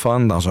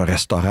téléphone dans un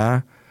restaurant,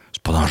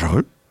 c'est pas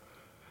dangereux.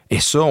 Et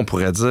ça, on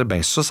pourrait dire,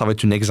 ben ça va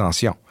être une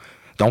exemption.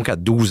 Donc, à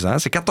 12 ans,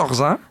 c'est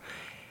 14 ans,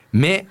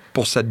 mais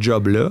pour cette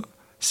job-là,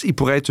 il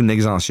pourrait être une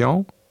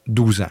exemption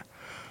 12 ans.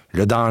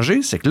 Le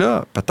danger, c'est que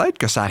là, peut-être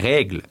que ça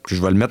règle. Puis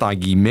je vais le mettre en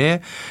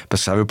guillemets,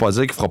 parce que ça ne veut pas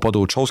dire qu'il ne fera pas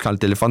d'autre chose quand le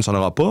téléphone ne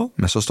sonnera pas,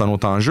 mais ça, c'est un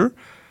autre enjeu.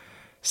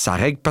 ça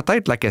règle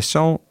peut-être la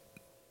question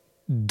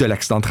de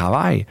l'accident de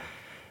travail.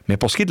 Mais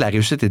pour ce qui est de la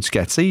réussite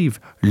éducative,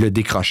 le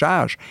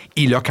décrochage,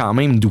 il a quand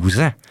même 12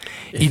 ans.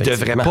 Il ne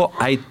devrait pas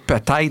être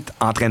peut-être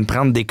en train de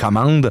prendre des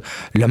commandes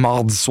le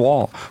mardi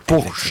soir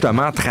pour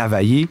justement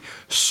travailler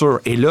sur...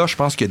 Et là, je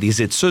pense qu'il y a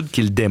des études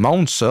qui le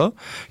démontrent ça,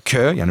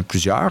 qu'il y en a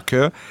plusieurs,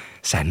 que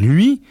ça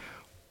nuit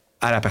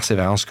à la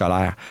persévérance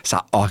scolaire.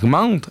 Ça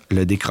augmente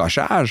le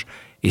décrochage.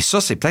 Et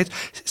ça, c'est peut-être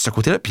ce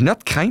côté-là. Puis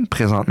notre crainte,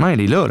 présentement, elle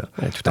est là.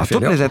 Dans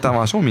toutes les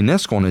interventions au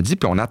ministre qu'on a dit,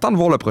 puis on attend de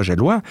voir le projet de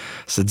loi,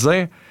 c'est de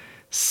dire,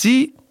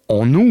 si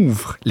on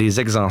ouvre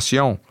les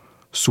exemptions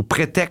sous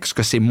prétexte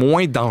que c'est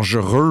moins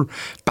dangereux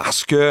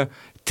parce que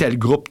tel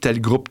groupe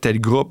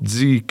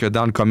dit que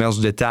dans le commerce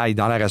du détail,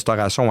 dans la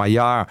restauration,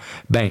 ailleurs,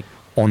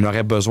 on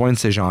aurait besoin de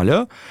ces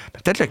gens-là.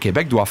 Peut-être le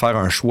Québec doit faire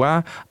un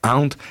choix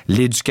entre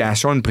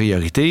l'éducation une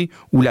priorité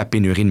ou la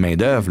pénurie de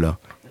main-d'œuvre, là.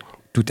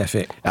 Tout à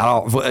fait.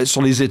 Alors,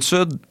 sur les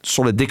études,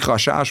 sur le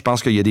décrochage, je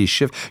pense qu'il y a des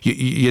chiffres,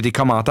 il y a des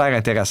commentaires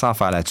intéressants à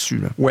faire là-dessus.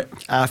 Là. Oui.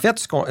 En fait,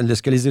 ce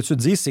que les études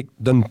disent, c'est que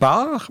d'une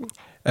part,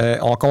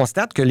 on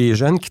constate que les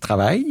jeunes qui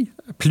travaillent,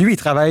 plus ils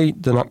travaillent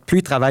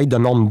de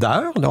nombre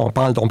d'heures, là, on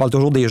parle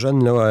toujours des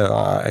jeunes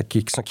là,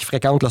 qui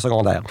fréquentent le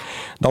secondaire.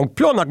 Donc,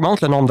 plus on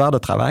augmente le nombre d'heures de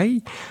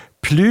travail,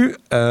 plus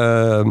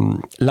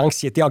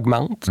l'anxiété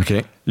augmente,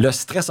 le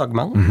stress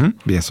augmente.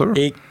 Bien sûr.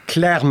 Et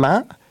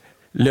clairement,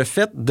 le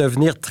fait de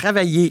venir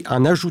travailler,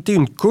 en ajouter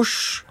une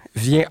couche,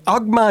 vient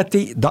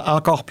augmenter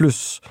encore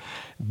plus.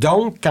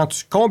 Donc, quand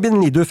tu combines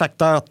les deux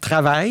facteurs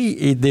travail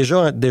et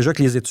déjà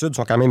que les études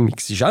sont quand même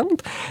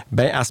exigeantes,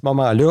 à ce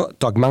moment-là,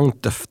 tu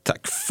augmentes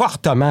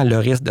fortement le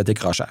risque de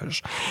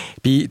décrochage.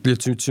 Puis,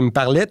 tu me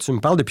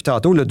parles depuis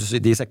tantôt là,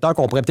 des secteurs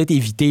qu'on pourrait peut-être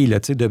éviter, là,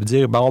 de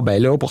dire,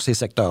 là, pour ces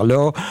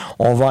secteurs-là,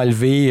 on va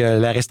enlever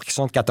la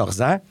restriction de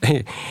 14 ans.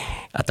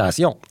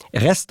 Attention,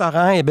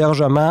 restaurant,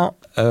 hébergement,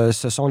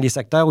 ce sont les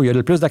secteurs où il y a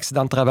le plus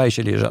d'accidents de travail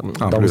chez les jeunes.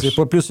 Donc, c'est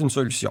pas plus une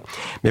solution.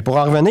 Mais pour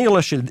en revenir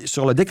là,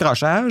 sur le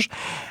décrochage,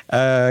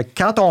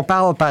 quand on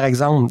parle, par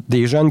exemple,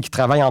 des jeunes qui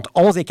travaillent entre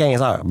 11 et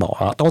 15 heures,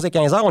 entre 11 et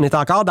 15 heures, on est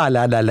encore dans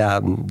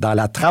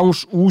la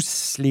tranche où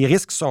les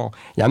risques sont...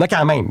 Il y en a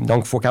quand même.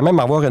 Donc, il faut quand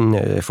même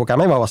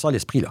avoir ça à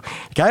l'esprit, là.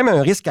 Il y a quand même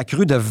un risque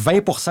accru de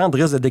 20 %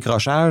 de risque de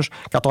décrochage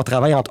quand on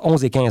travaille entre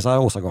 11 et 15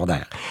 heures au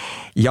secondaire.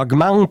 Il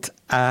augmente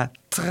à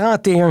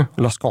 31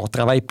 lorsqu'on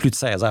travaille plus de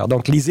 16 heures.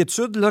 Donc, les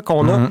études là,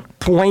 qu'on a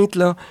pointent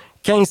là,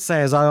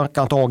 15-16 heures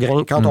quand on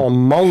grimpe, quand on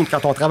monte,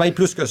 quand on travaille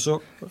plus que ça.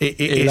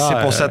 Et là,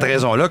 c'est pour cette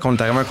raison-là qu'on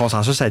est arrivé à un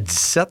consensus à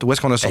 17. Où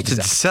est-ce qu'on a sorti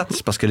 17?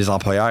 C'est parce que les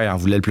employeurs en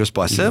voulaient le plus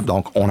possible.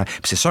 Donc,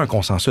 c'est ça un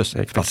consensus.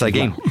 C'est parti la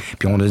game.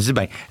 Puis on a dit,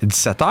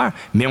 17 heures,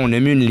 mais on a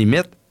mis une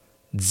limite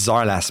 10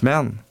 heures la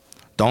semaine.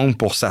 Donc,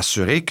 pour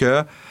s'assurer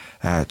que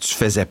tu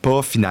faisais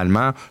pas,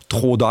 finalement,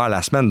 trop d'heures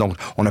la semaine. Donc,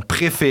 on a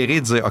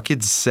préféré dire, OK,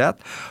 17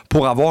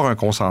 pour avoir un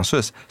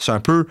consensus. C'est un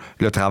peu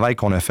le travail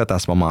qu'on a fait à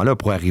ce moment-là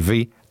pour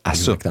arriver à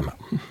ça. Exactement.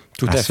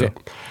 Tout à fait.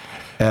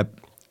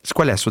 C'est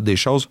quoi la suite des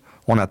choses?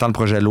 On attend le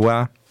projet de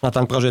loi. On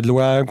attend le projet de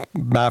loi.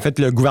 En fait,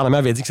 le gouvernement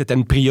avait dit que c'était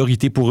une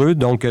priorité pour eux.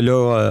 Donc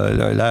là,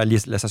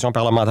 la session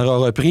parlementaire a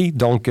repris.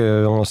 Donc,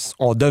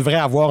 on devrait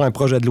avoir un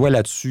projet de loi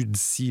là-dessus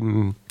d'ici,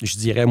 je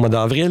dirais, mois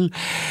d'avril,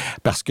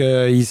 parce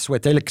qu'ils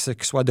souhaitaient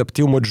qu'il soit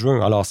adopté au mois de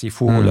juin. Alors, s'il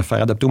faut le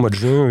faire adopter au mois de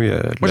juin...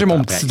 Moi, j'ai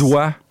mon petit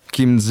doigt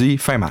qui me dit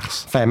fin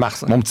mars. Fin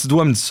mars. Mon petit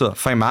doigt me dit ça.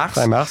 Fin mars.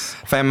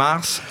 Fin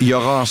mars. Il y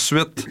aura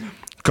ensuite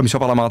commission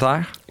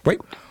parlementaire. Oui.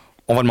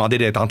 On va demander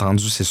d'être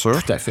entendu, c'est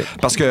sûr. Tout à fait.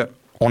 Parce que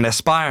on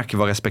espère qu'il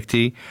va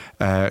respecter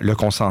le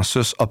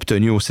consensus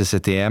obtenu au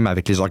CCTM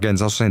avec les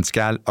organisations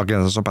syndicales,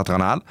 organisations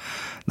patronales.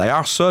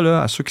 D'ailleurs, ça,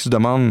 là, à ceux qui se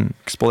demandent,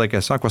 qui se posent la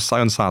question à quoi ça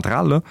sert une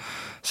centrale, là,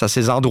 c'est à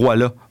ces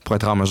endroits-là pour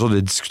être en mesure de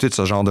discuter de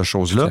ce genre de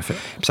choses-là. Puis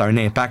ça a un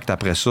impact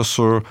après ça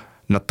sur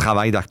notre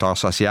travail d'acteur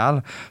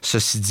social.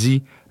 Ceci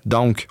dit,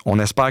 donc, on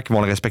espère qu'ils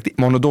vont le respecter.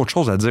 Mais on a d'autres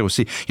choses à dire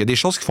aussi. Il y a des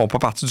choses qui ne font pas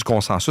partie du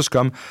consensus,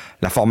 comme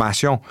la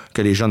formation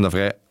que les jeunes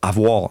devraient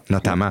avoir,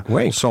 notamment.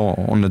 Oui. Ça,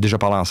 on a déjà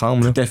parlé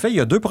ensemble. Tout à fait. Il y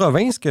a 2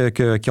 provinces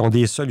qui ont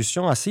des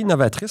solutions assez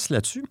innovatrices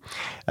là-dessus.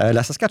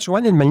 La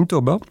Saskatchewan et le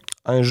Manitoba.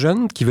 Un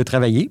jeune qui veut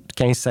travailler,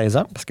 15-16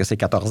 ans, parce que c'est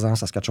 14 ans,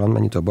 Saskatchewan,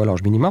 Manitoba,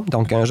 l'âge minimum.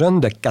 Donc, un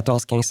jeune de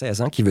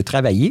 14-15-16 ans qui veut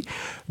travailler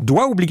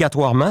doit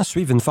obligatoirement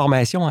suivre une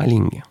formation en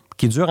ligne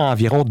qui dure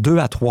environ 2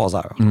 à 3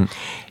 heures.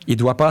 Il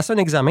doit passer un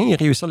examen et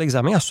réussir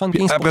l'examen à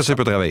 75 %. Après, ça, il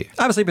peut travailler.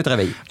 Après, ça, il peut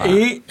travailler. Ah.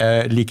 Et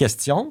les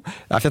questions,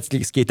 en fait,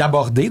 ce qui est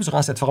abordé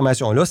durant cette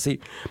formation-là,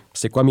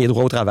 c'est quoi mes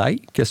droits au travail?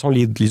 Quels sont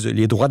les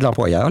droits de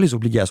l'employeur, les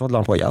obligations de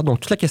l'employeur?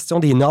 Donc, toute la question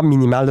des normes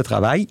minimales de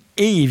travail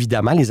et,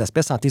 évidemment, les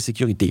aspects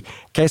santé-sécurité.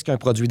 Qu'est-ce qu'un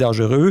produit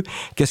dangereux?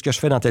 Qu'est-ce que je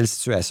fais dans telle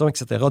situation,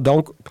 etc.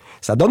 Donc,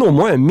 ça donne au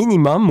moins un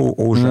minimum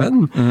aux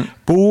jeunes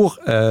pour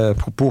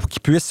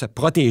qu'ils puissent se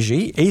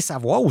protéger et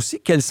savoir aussi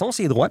quels sont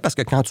ses droits, parce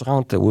que quand tu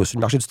rentres sur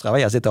le marché du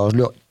travail à cet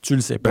âge-là, Tu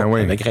le sais pas,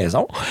 oui. avec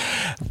raison.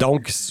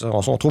 Donc,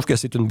 on trouve que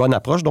c'est une bonne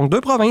approche. Donc, 2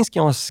 provinces qui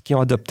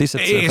ont adopté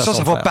cette façon de faire. Et ça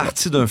fait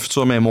partie d'un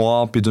futur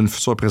mémoire puis d'une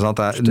future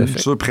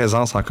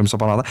présence en commission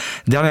parlementaire.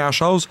 Dernière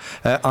chose,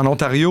 en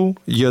Ontario,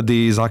 il y a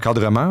des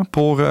encadrements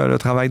pour le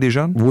travail des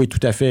jeunes? Oui, tout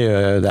à fait.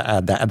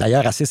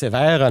 D'ailleurs, assez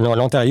sévère.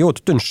 L'Ontario a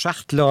toute une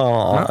charte là,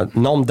 en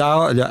nombre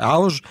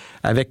d'âge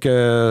avec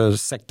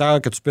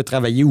secteur que tu peux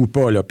travailler ou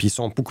pas. Là. Puis ils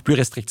sont beaucoup plus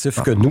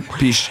restrictifs que nous.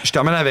 Puis je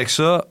termine avec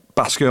ça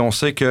parce qu'on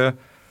sait que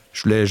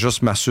je voulais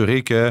juste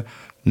m'assurer que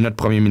notre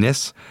premier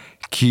ministre,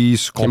 qui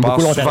se compare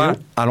souvent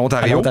à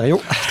l'Ontario,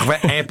 je trouvais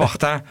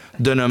important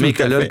de nommer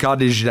que là, le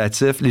cadre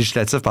législatif,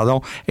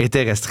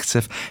 était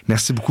restrictif.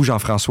 Merci beaucoup,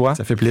 Jean-François.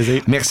 Ça fait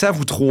plaisir. Merci à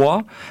vous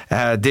trois.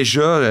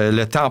 Déjà,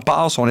 le temps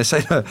passe. On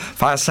essaie de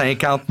faire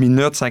 50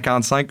 minutes,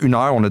 55, 1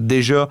 heure. On est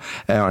déjà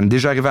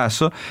arrivé à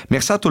ça.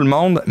 Merci à tout le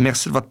monde.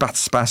 Merci de votre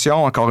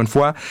participation, encore une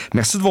fois.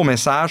 Merci de vos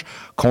messages.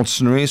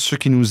 Continuez, ceux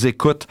qui nous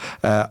écoutent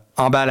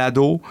en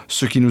balado,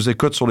 ceux qui nous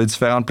écoutent sur les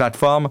différentes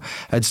plateformes.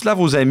 Dites-le à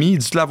vos amis,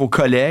 dites-le à vos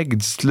collègues,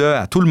 dites-le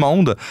à tout le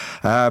monde.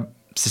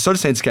 C'est ça le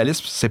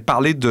syndicalisme, c'est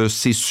parler de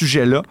ces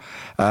sujets-là,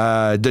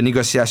 de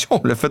négociation,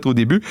 on l'a fait au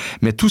début,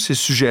 mais tous ces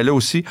sujets-là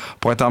aussi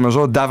pour être en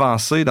mesure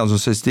d'avancer dans une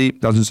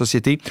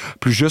société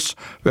plus juste,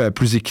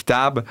 plus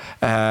équitable,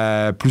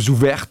 plus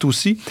ouverte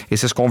aussi, et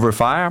c'est ce qu'on veut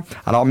faire.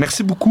 Alors,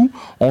 merci beaucoup.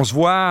 On se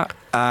voit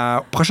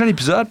au prochain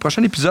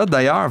épisode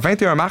d'ailleurs,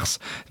 21 mars,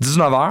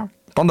 19h.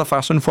 Tente de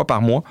faire ça une fois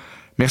par mois.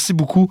 Merci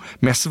beaucoup.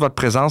 Merci de votre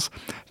présence.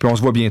 Puis on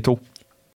se voit bientôt.